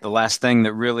the last thing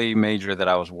that really major that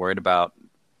I was worried about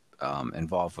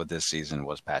involved with this season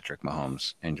was Patrick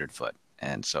Mahomes' injured foot.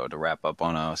 And so to wrap up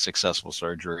on a successful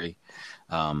surgery,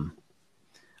 I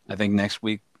think next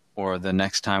week or the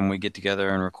next time we get together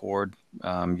and record,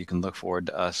 you can look forward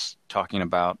to us talking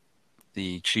about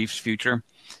the Chiefs' future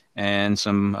and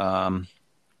some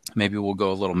maybe we'll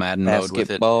go a little Madden mode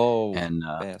with it. And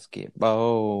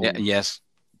basketball. Yeah, yes.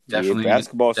 Definitely,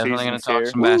 basketball definitely going to talk here.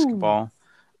 some basketball.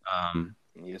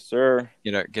 Yes, sir.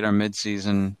 Get our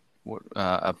mid-season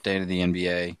update of the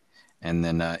NBA, and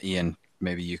then Ian,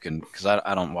 maybe you can, because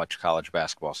I don't watch college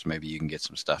basketball, so maybe you can get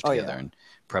some stuff together and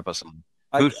prep us on.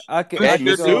 Who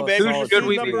should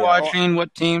we be watching?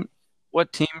 What team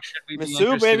should we be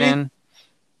interested in?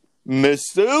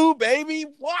 Mizzou, baby,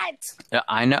 what? Yeah,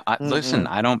 I know. Listen,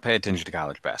 I don't pay attention to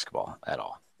college basketball at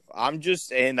all. I'm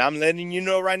letting you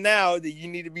know right now that you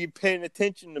need to be paying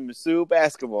attention to Mizzou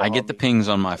basketball. I get the pings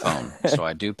on my phone, so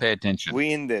I do pay attention.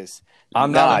 We in this.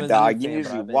 I'm not a dog. You need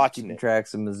to be watching it.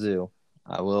 Tracks of Mizzou.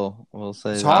 I will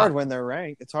say it's that. hard when they're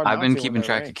ranked. It's hard. I've been keeping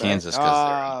track of Kansas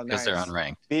because they're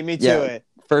unranked. Beat me to it.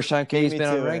 First time K's been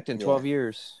unranked in 12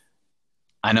 years.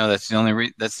 I know that's the only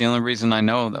reason I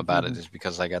know about it is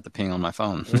because I got the ping on my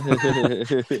phone.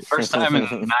 First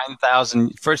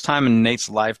time in Nate's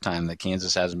lifetime that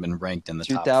Kansas hasn't been ranked in the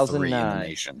top 3 in the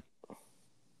nation.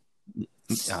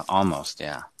 Almost,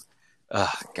 yeah.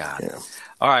 Oh, God. Yeah.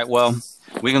 All right, well,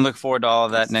 we can look forward to all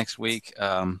of that next week.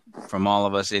 From all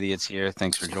of us idiots here,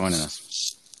 thanks for joining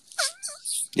us.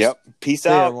 Yep. Peace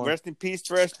out. Everyone. Rest in peace,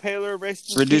 Fresh Paler.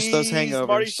 Rest in Reduce peace, those hangovers.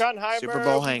 Marty Schottenheimer. Super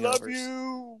Bowl hangovers. Love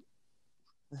you.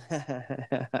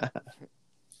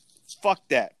 Fuck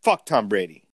that. Fuck Tom Brady.